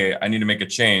 5. Hey, I need to make a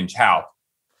change. How?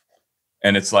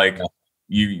 And it's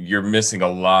you're missing a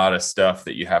lot of stuff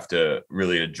that you have to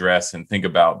really address and think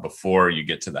about before you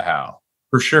get to the how.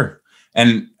 For sure.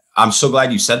 And I'm so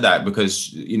glad you said that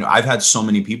because, I've had so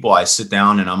many people, I sit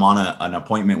down and I'm on an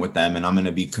appointment with them and I'm going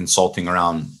to be consulting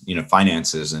around,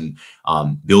 finances and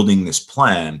building this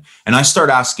plan. And I start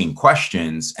asking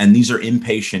questions and these are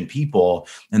impatient people.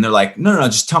 And they're like, no,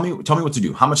 just tell me what to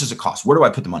do. How much does it cost? Where do I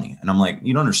put the money? And I'm like,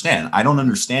 you don't understand. I don't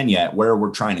understand yet where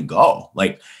we're trying to go.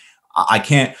 I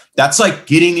can't, that's like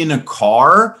getting in a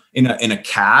car, in a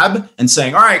cab and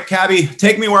saying, all right, cabbie,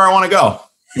 take me where I want to go.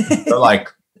 They're like,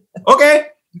 okay,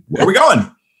 where are we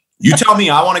going? You tell me,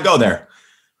 I want to go there.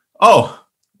 Oh,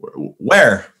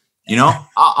 where? I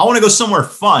want to go somewhere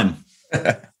fun.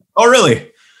 Oh,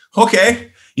 really?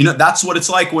 Okay. That's what it's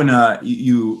like when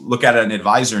you look at an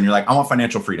advisor and you're like, I want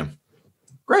financial freedom.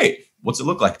 Great. What's it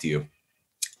look like to you?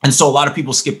 And so a lot of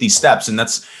people skip these steps. And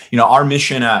that's, our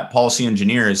mission at Policy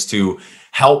Engineer is to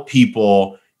help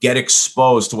people get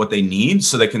exposed to what they need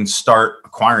so they can start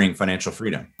acquiring financial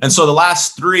freedom. And so the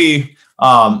last three,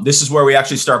 this is where we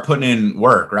actually start putting in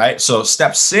work, right? So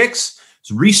step 6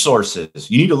 is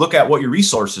resources. You need to look at what your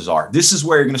resources are. This is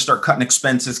where you're going to start cutting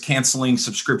expenses, canceling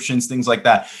subscriptions, things like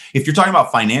that. If you're talking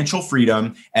about financial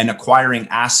freedom and acquiring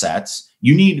assets,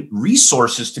 you need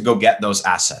resources to go get those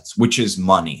assets, which is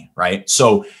money, right?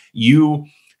 So you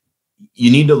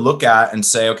need to look at and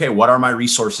say, okay, what are my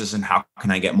resources and how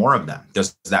can I get more of them?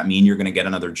 Does that mean you're going to get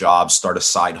another job, start a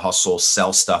side hustle,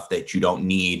 sell stuff that you don't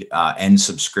need, end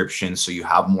subscriptions so you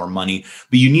have more money?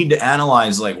 But you need to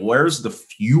analyze, like, where's the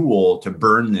fuel to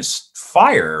burn this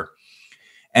fire?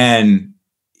 And,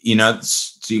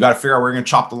 so you got to figure out where you're going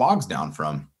to chop the logs down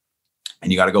from.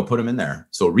 And you got to go put them in there.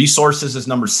 So resources is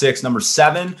number 6. Number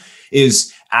 7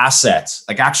 is assets,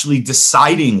 like actually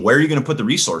deciding where you're going to put the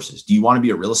resources. Do you want to be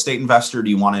a real estate investor?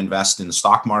 Do you want to invest in the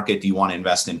stock market? Do you want to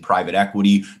invest in private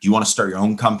equity? Do you want to start your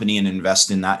own company and invest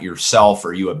in that yourself?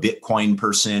 Are you a Bitcoin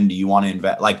person? Do you want to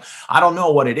invest? Like, I don't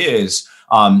know what it is.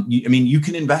 You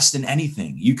can invest in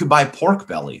anything. You could buy pork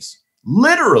bellies.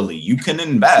 Literally, you can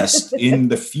invest in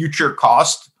the future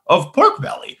cost of pork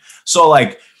belly. So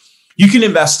like, you can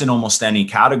invest in almost any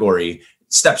category.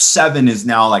 Step 7 is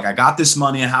now like, I got this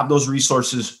money, I have those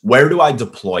resources. Where do I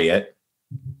deploy it?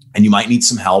 And you might need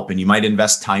some help and you might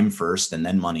invest time first and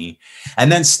then money.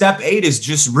 And then step 8 is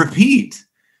just repeat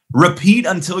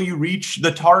until you reach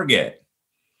the target.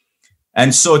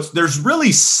 And so there's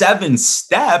really 7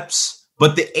 steps,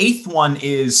 but the 8th one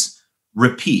is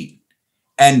repeat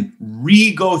and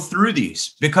go through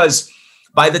these, because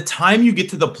by the time you get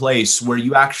to the place where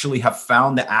you actually have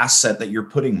found the asset that you're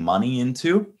putting money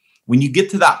into, when you get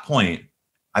to that point,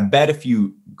 I bet if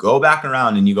you go back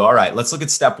around and you go, all right, let's look at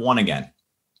step 1 again.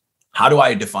 How do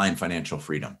I define financial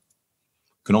freedom?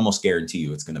 I can almost guarantee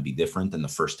you it's going to be different than the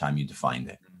first time you defined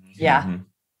it. Yeah. Mm-hmm.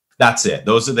 That's it.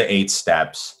 Those are the 8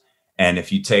 steps. And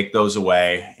if you take those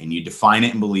away and you define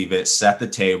it and believe it, set the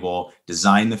table,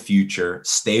 design the future,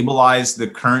 stabilize the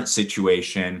current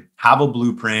situation, have a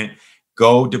blueprint,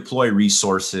 go deploy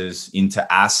resources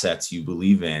into assets you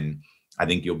believe in, I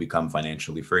think you'll become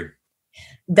financially free.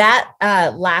 That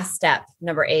last step,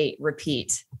 number 8,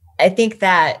 repeat. I think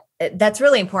that's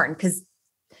really important because,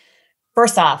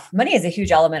 first off, money is a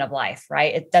huge element of life,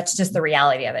 right? That's just the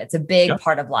reality of it. It's a big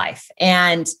part of life.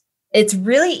 And it's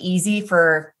really easy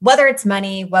for, whether it's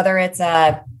money, whether it's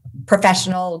a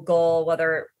professional goal,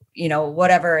 whether,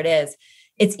 whatever it is,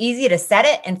 it's easy to set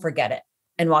it and forget it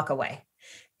and walk away.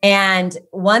 And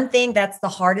one thing that's the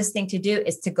hardest thing to do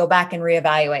is to go back and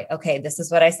reevaluate. Okay, this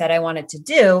is what I said I wanted to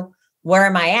do. Where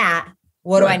am I at?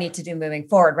 What do I need to do moving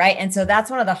forward? Right. And so that's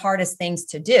one of the hardest things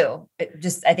to do.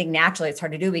 I think naturally it's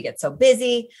hard to do. We get so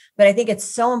busy, but I think it's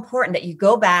so important that you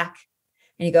go back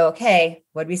and you go, okay,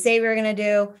 what did we say we were going to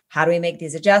do? How do we make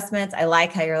these adjustments? I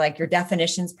like how you're like, your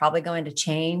definition's probably going to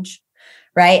change.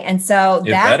 Right. And so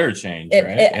it better change.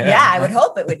 Right? Yeah, I would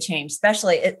hope it would change,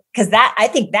 especially because I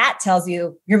think that tells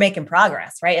you you're making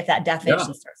progress, right? If that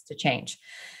definition starts to change.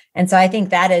 And so I think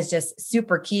that is just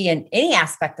super key in any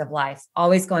aspect of life,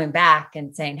 always going back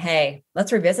and saying, hey,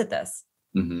 let's revisit this.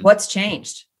 Mm-hmm. What's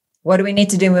changed? What do we need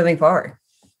to do moving forward?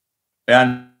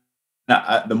 And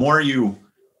the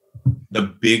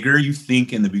bigger you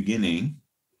think in the beginning,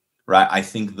 right? I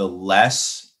think the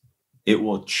less it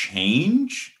will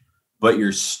change, but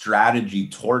your strategy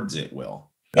towards it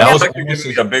will. That was like you're giving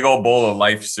me a big old bowl of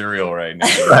life cereal right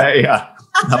now. Right? Yeah.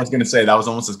 I was going to say that was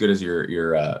almost as good as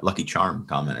your Lucky Charm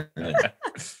comment. Matt,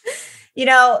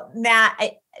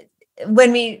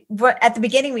 when at the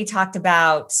beginning, we talked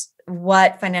about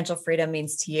what financial freedom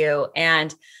means to you.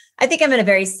 And I think I'm in a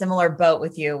very similar boat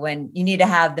with you when you need to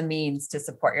have the means to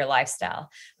support your lifestyle.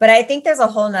 But I think there's a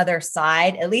whole nother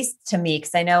side, at least to me,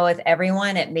 because I know with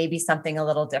everyone, it may be something a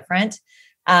little different.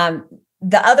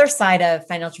 The other side of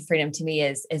financial freedom to me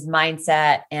is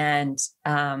mindset and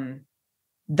your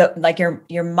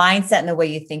mindset and the way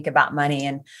you think about money.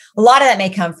 And a lot of that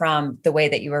may come from the way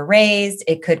that you were raised.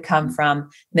 It could come from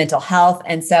mental health.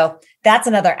 And so that's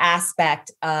another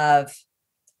aspect of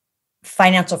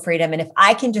financial freedom. And if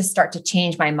I can just start to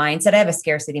change my mindset, I have a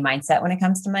scarcity mindset when it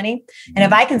comes to money. And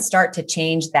if I can start to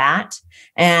change that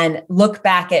and look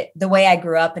back at the way I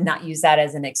grew up and not use that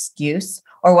as an excuse,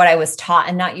 or what I was taught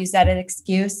and not use that as an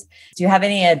excuse. Do you have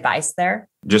any advice there?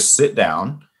 Just sit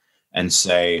down and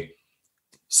say,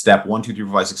 step 1, 2, 3,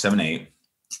 4, 5, 6, 7, 8,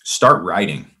 start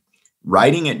writing.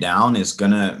 Writing it down is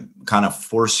going to kind of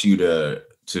force you to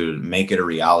make it a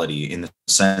reality, in the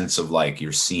sense of like,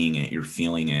 you're seeing it, you're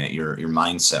feeling it, your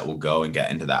mindset will go and get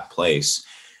into that place.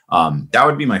 That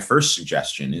would be my first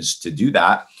suggestion, is to do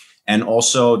that. And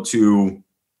also to,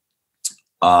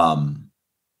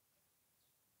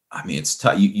 it's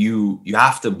tough. You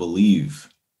have to believe.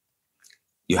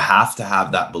 You have to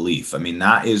have that belief. I mean,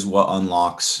 that is what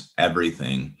unlocks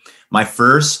everything. My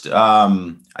first,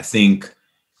 I think,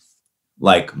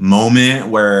 like moment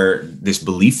where this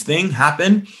belief thing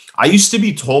happened, I used to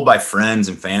be told by friends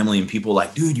and family and people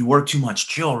like, dude, you work too much,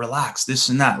 chill, relax, this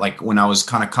and that. Like when I was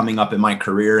kind of coming up in my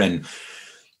career, and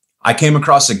I came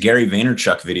across a Gary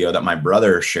Vaynerchuk video that my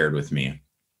brother shared with me.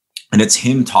 And it's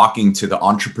him talking to the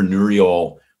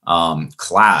entrepreneurial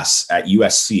class at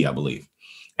USC, I believe.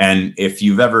 And if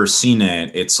you've ever seen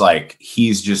it, it's like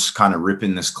he's just kind of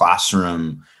ripping this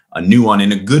classroom a new one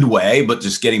in a good way, but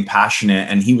just getting passionate.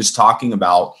 And he was talking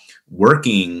about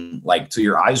working like till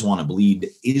your eyes want to bleed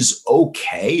is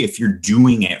okay if you're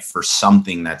doing it for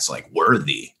something that's like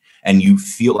worthy and you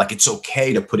feel like it's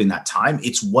okay to put in that time.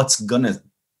 It's what's gonna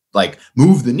like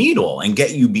move the needle and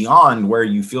get you beyond where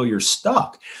you feel you're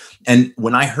stuck. And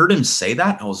when I heard him say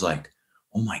that, I was like,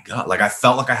 oh my God, like I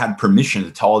felt like I had permission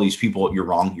to tell all these people, you're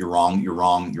wrong, you're wrong, you're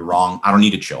wrong, you're wrong. I don't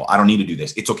need to chill. I don't need to do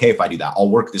this. It's okay if I do that. I'll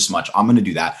work this much. I'm going to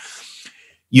do that.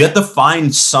 You have to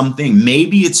find something.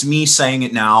 Maybe it's me saying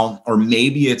it now, or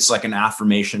maybe it's like an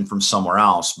affirmation from somewhere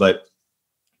else, but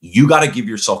you got to give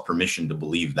yourself permission to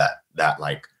believe that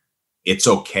like it's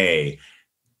okay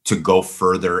to go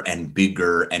further and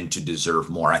bigger and to deserve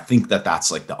more. I think that's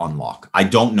like the unlock. I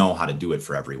don't know how to do it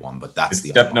for everyone, but that's it's the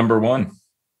step unlock. number one.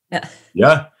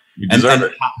 Yeah. You deserve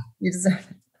it. You deserve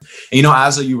it. And,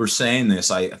 as you were saying this,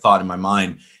 I thought in my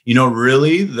mind,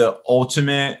 really the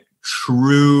ultimate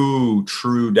true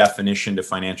definition to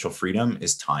financial freedom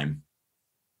is time.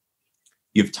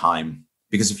 You have time,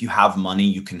 because if you have money,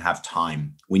 you can have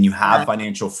time. When you have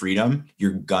financial freedom,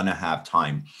 you're gonna have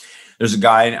time. There's a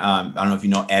guy, I don't know if you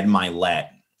know Ed Milet.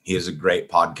 He has a great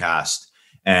podcast.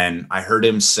 And I heard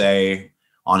him say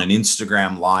on an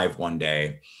Instagram live one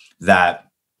day that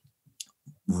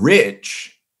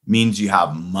rich means you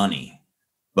have money,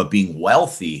 but being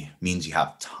wealthy means you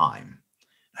have time.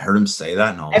 I heard him say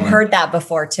that. And I've heard that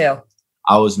before too.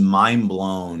 I was mind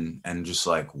blown and just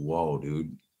like, whoa,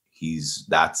 dude,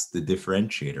 that's the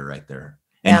differentiator right there.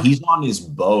 And he's on his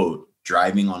boat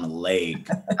driving on a lake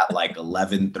at like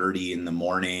 11:30 in the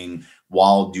morning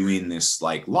while doing this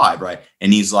like live, right?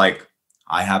 And he's like,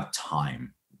 I have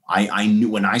time. I knew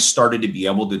when I started to be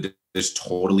able to just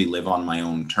totally live on my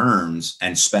own terms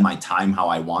and spend my time how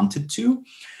I wanted to,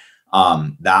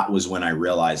 that was when I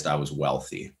realized I was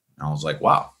wealthy. And I was like,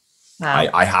 wow.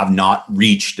 I have not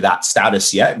reached that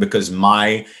status yet, because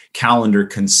my calendar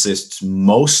consists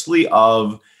mostly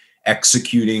of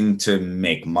executing to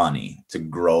make money, to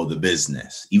grow the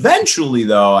business. Eventually,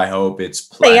 though, I hope it's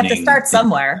planning. So you have to start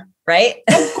somewhere, right?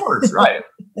 Of course, right.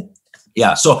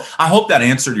 Yeah. So I hope that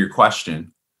answered your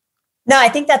question. No, I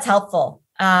think that's helpful.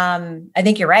 I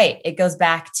think you're right. It goes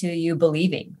back to you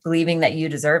believing that you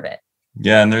deserve it.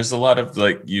 Yeah. And there's a lot of,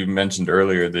 like you mentioned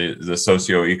earlier, the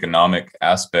socioeconomic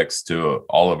aspects to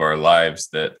all of our lives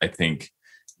that I think,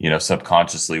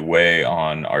 subconsciously weigh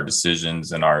on our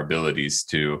decisions and our abilities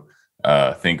to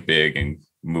think big and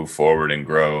move forward and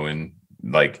grow and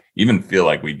like even feel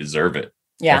like we deserve it.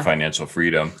 Yeah. Financial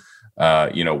freedom.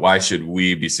 Why should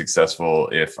we be successful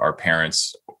if our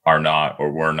parents are not,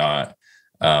 or we're not?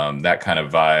 That kind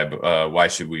of vibe. Why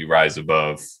should we rise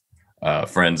above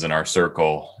friends in our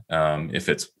circle? If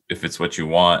it's what you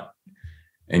want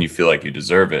and you feel like you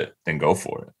deserve it, then go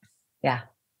for it. Yeah,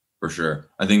 for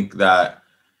sure. I think that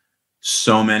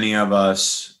so many of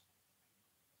us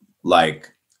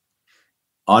like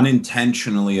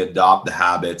unintentionally adopt the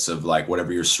habits of like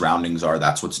whatever your surroundings are,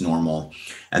 that's what's normal.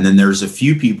 And then there's a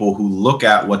few people who look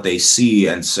at what they see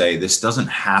and say, this doesn't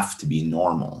have to be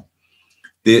normal.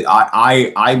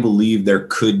 I believe there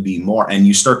could be more. And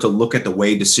you start to look at the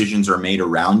way decisions are made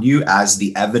around you as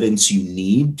the evidence you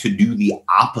need to do the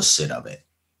opposite of it.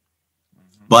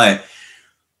 But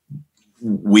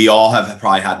we all have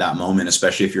probably had that moment,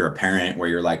 especially if you're a parent, where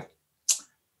you're like,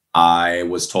 I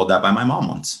was told that by my mom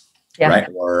once. Yeah. Right.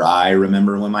 Or I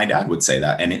remember when my dad would say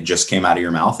that and it just came out of your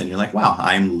mouth and you're like, wow,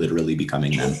 I'm literally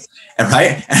becoming them.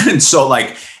 Right. And so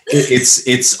like,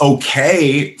 it's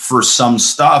okay for some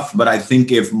stuff, but I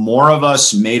think if more of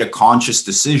us made a conscious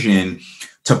decision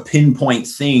to pinpoint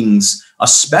things,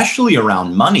 especially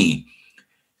around money,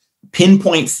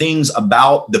 pinpoint things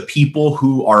about the people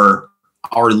who are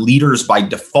our leaders by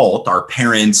default, our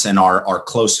parents and our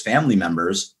close family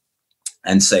members,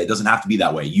 and say, it doesn't have to be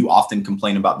that way. You often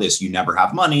complain about this. You never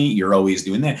have money. You're always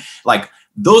doing that. Like,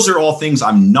 those are all things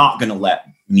I'm not going to let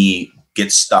me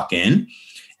get stuck in.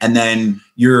 And then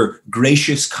your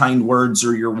gracious, kind words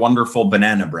or your wonderful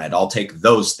banana bread, I'll take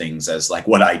those things as like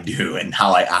what I do and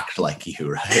how I act like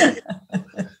you, right?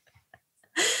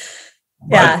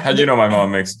 Yeah. How'd you know my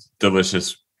mom makes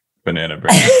delicious banana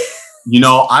bread? You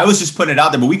know, I was just putting it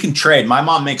out there, but we can trade. My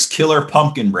mom makes killer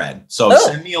pumpkin bread. So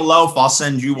send me a loaf. I'll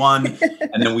send you one.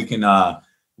 And then we can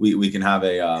we can have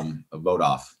a vote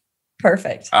off.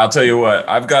 Perfect. I'll tell you what,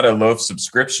 I've got a loaf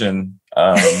subscription.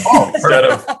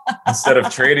 Instead of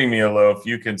trading me a loaf,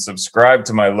 you can subscribe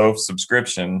to my loaf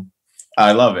subscription.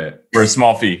 I love it. For a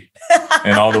small fee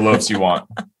and all the loaves you want.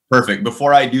 Perfect.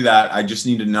 Before I do that, I just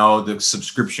need to know the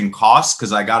subscription costs,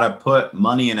 because I got to put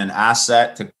money in an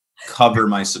asset to cover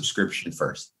my subscription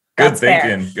first. Good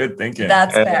thinking. Good thinking.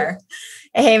 That's fair.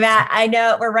 Hey, Matt, I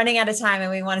know we're running out of time and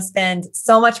we want to spend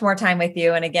so much more time with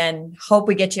you. And again, hope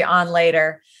we get you on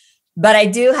later. But I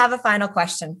do have a final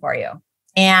question for you.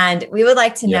 And we would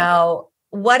like to know,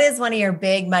 what is one of your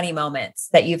big money moments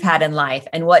that you've had in life,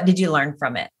 and what did you learn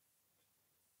from it?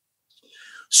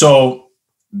 So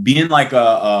being like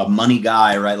a money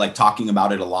guy, right? Like talking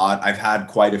about it a lot. I've had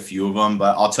quite a few of them,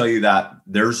 but I'll tell you that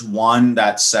there's one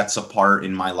that sets apart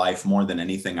in my life more than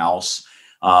anything else.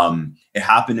 It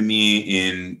happened to me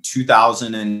in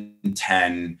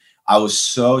 2010. I was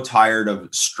so tired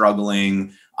of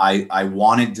struggling. I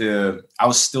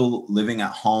was still living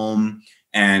at home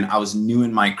and I was new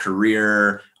in my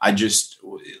career. I just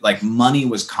like money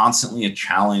was constantly a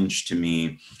challenge to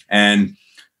me. And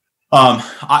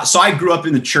so I grew up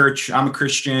in the church. I'm a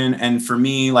Christian. And for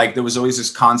me, like there was always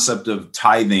this concept of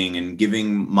tithing and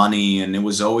giving money. And it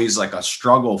was always like a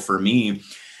struggle for me.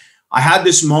 I had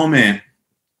this moment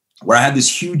where I had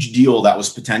this huge deal that was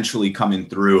potentially coming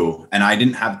through and I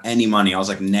didn't have any money. I was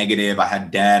like negative. I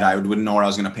had debt. I wouldn't know where I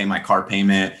was going to pay my car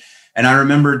payment. And I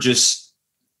remember just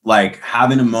like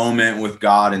having a moment with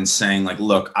God and saying like,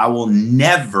 look, I will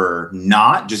never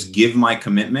not just give my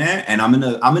commitment, and I'm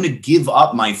going to give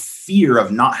up my fear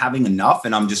of not having enough.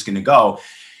 And I'm just going to go.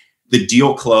 The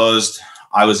deal closed.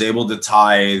 I was able to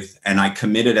tithe and I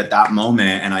committed at that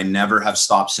moment. And I never have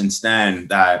stopped since then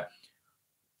that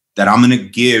I'm going to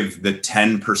give the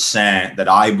 10% that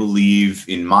I believe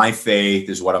in my faith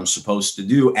is what I'm supposed to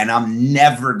do. And I'm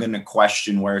never going to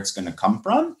question where it's going to come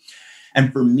from.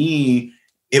 And for me,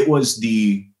 it was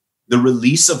the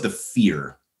release of the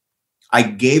fear. I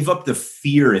gave up the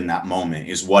fear in that moment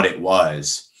is what it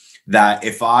was. That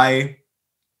if I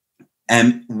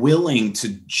am willing to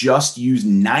just use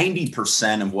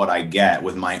 90% of what I get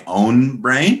with my own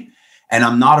brain, and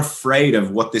I'm not afraid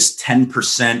of what this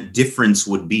 10% difference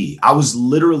would be. I was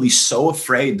literally so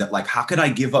afraid that like, how could I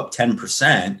give up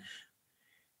 10%?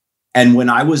 And when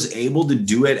I was able to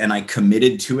do it and I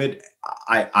committed to it,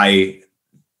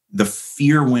 the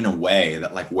fear went away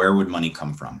that like, where would money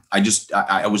come from?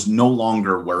 I was no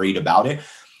longer worried about it.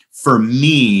 For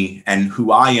me and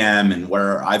who I am and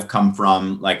where I've come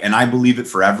from, like, and I believe it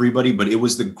for everybody, but it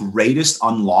was the greatest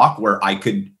unlock where I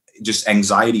could just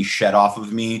anxiety shed off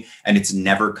of me and it's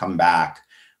never come back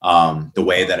the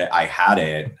way that I had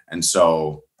it. And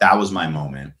so that was my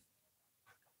moment.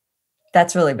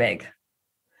 That's really big.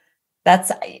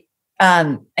 That's,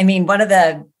 I mean, one of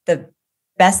the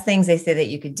best things they say that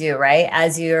you could do, right?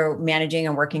 As you're managing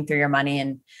and working through your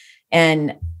money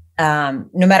and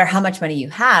no matter how much money you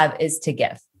have, is to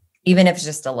give, even if it's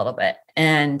just a little bit.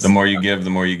 And the more you give,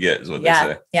 the more you get is what they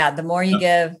say. Yeah. The more you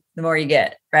give, the more you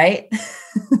get. Right.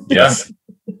 Yes.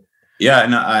 Yeah.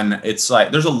 And it's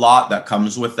like, there's a lot that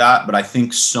comes with that, but I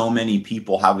think so many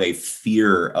people have a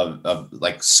fear of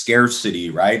like scarcity.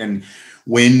 Right. And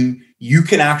when you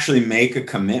can actually make a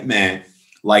commitment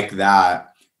like that,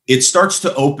 it starts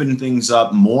to open things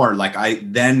up more. Like I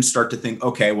then start to think,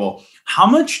 okay, well, how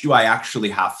much do I actually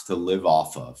have to live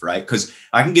off of? Right. Because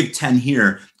I can give 10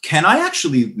 here. Can I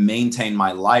actually maintain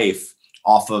my life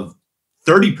off of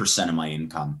 30% of my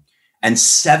income? And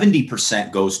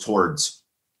 70% goes towards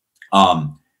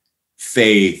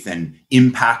faith and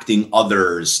impacting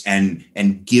others and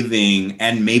giving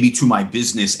and maybe to my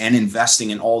business and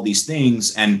investing in all these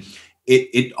things. And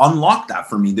it unlocked that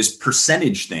for me, this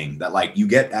percentage thing that like you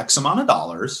get X amount of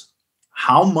dollars.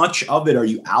 How much of it are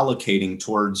you allocating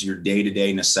towards your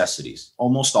day-to-day necessities?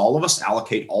 Almost all of us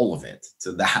allocate all of it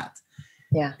to that.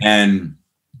 Yeah. And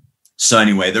So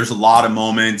anyway, there's a lot of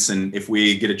moments. And if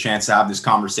we get a chance to have this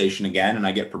conversation again and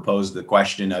I get proposed the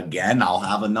question again, I'll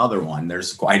have another one.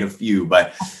 There's quite a few,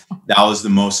 but that was the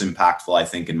most impactful, I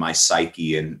think, in my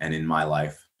psyche and in my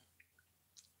life.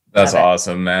 That's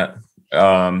awesome, Matt.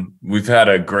 We've had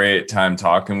a great time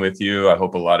talking with you. I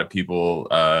hope a lot of people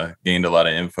gained a lot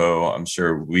of info. I'm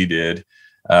sure we did.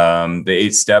 The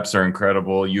 8 steps are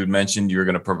incredible. You had mentioned you were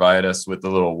going to provide us with a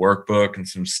little workbook and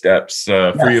some steps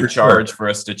free of charge for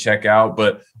us to check out.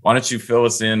 But why don't you fill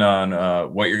us in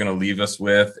on what you're going to leave us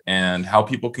with and how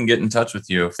people can get in touch with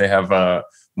you if they have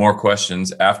more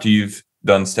questions after you've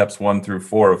done steps 1 through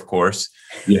 4, of course.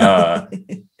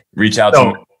 Reach out to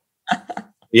me.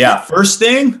 Yeah. First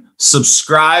thing,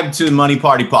 subscribe to the Money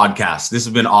Party podcast. This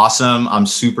has been awesome. I'm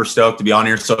super stoked to be on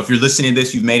here. So if you're listening to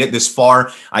this, you've made it this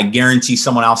far, I guarantee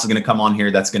someone else is going to come on here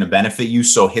that's going to benefit you.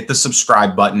 So hit the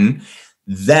subscribe button,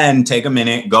 then take a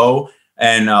minute, go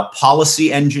and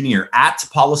Policy Engineer, at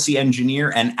Policy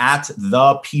Engineer and at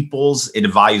The People's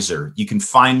Advisor. You can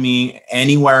find me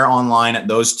anywhere online at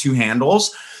those 2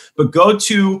 handles, but go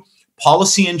to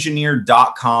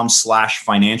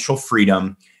policyengineer.com/financial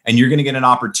freedom. And you're going to get an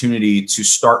opportunity to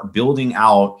start building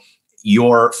out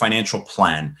your financial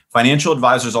plan. Financial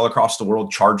advisors all across the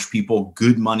world charge people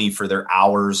good money for their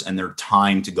hours and their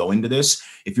time to go into this.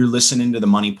 If you're listening to the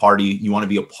Money Party, you want to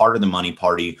be a part of the Money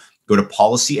Party, go to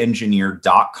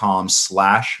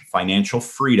policyengineer.com/financial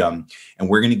freedom, and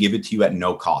we're going to give it to you at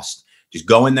no cost. Just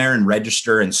go in there and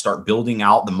register and start building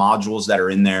out the modules that are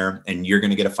in there. And you're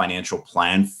going to get a financial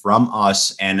plan from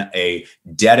us and a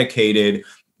dedicated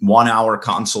 1-hour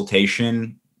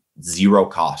consultation, 0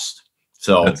 cost.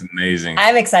 So that's amazing.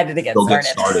 I'm excited to get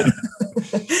started.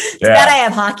 It's Yeah. bad I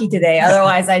have hockey today.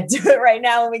 Otherwise, I'd do it right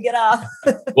now when we get off.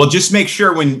 Well, just make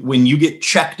sure when you get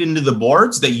checked into the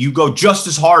boards that you go just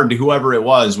as hard to whoever it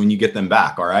was when you get them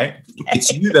back. All right. Okay.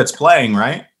 It's you that's playing,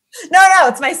 right? No,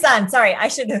 it's my son. Sorry. I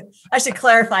should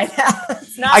clarify that.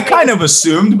 It's not I kind of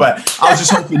assumed, but I was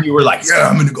just hoping you were like, yeah,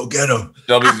 I'm going to go get him.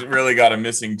 Shelby's really got a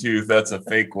missing tooth. That's a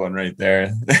fake one right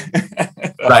there.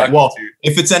 Right. Well,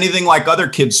 if it's anything like other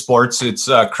kids' sports, it's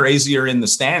crazier in the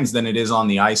stands than it is on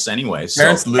the ice anyway. So.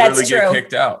 Parents literally get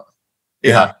kicked out.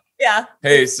 Yeah. Yeah.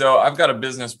 Hey, so I've got a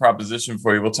business proposition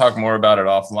for you. We'll talk more about it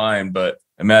offline, but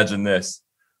imagine this.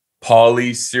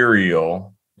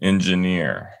 Poly-cereal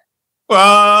engineer.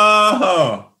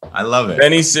 Whoa. I love it.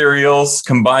 Many cereals,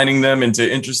 combining them into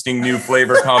interesting new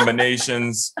flavor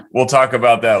combinations. We'll talk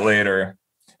about that later.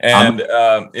 And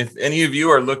if any of you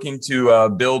are looking to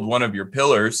build one of your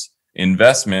pillars,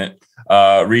 investment,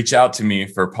 reach out to me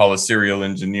for Poly-cereal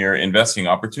engineer investing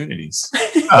opportunities.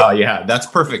 Oh, yeah, that's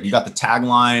perfect. You got the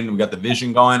tagline. We got the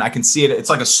vision going. I can see it. It's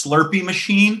like a Slurpee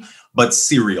machine, but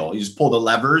cereal. You just pull the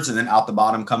levers and then out the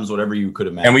bottom comes whatever you could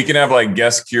imagine. And we can have like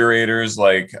guest curators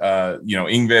like,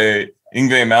 Yngwie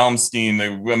Malmsteen,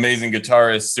 the amazing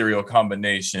guitarist cereal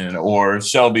combination, or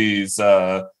Shelby's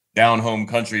down home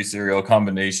country cereal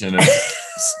combination of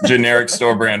generic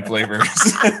store brand flavors.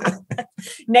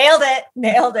 Nailed it.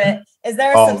 Is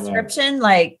there a subscription? Man.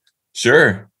 Like,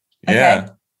 sure. Yeah.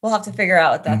 Okay. We'll have to figure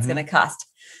out what that's going to cost.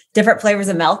 Different flavors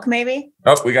of milk, maybe?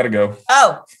 Oh, we got to go.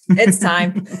 Oh, it's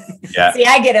time. Yeah. See,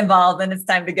 I get involved and it's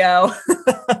time to go.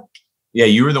 Yeah.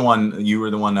 You were the one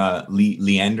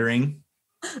leandering.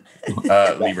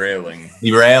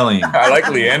 Lerailing. I like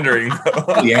leandering.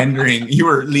 Leandering. You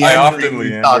were leandering. I often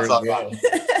leander. Well.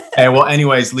 Hey, well,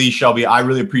 anyways, Lee, Shelby, I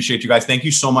really appreciate you guys. Thank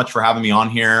you so much for having me on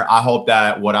here. I hope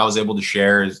that what I was able to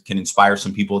share can inspire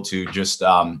some people to just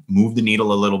move the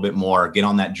needle a little bit more, get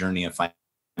on that journey of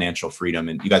financial freedom.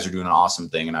 And you guys are doing an awesome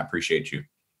thing, and I appreciate you.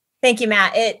 Thank you,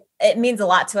 Matt. It means a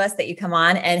lot to us that you come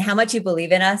on, and how much you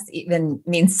believe in us even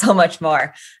means so much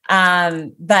more.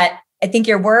 But I think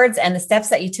your words and the steps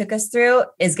that you took us through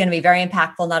is going to be very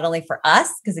impactful, not only for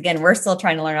us, because again, we're still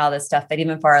trying to learn all this stuff, but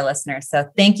even for our listeners. So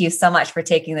thank you so much for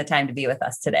taking the time to be with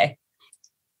us today.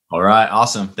 All right.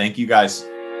 Awesome. Thank you, guys.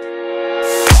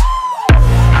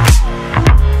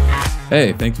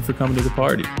 Hey, thank you for coming to the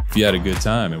party. If you had a good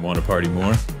time and want to party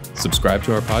more, subscribe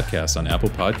to our podcast on Apple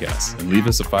Podcasts and leave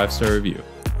us a 5-star review.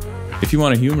 If you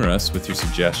want to humor us with your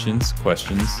suggestions,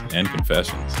 questions, and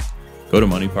confessions, go to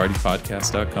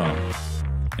moneypartypodcast.com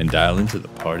and dial into the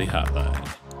party hotline.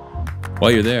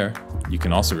 While you're there, you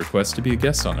can also request to be a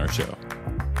guest on our show.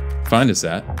 Find us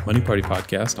at Money Party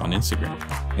Podcast on Instagram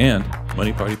and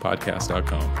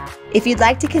moneypartypodcast.com. If you'd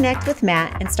like to connect with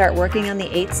Matt and start working on the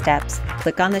 8 steps,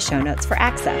 click on the show notes for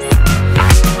access.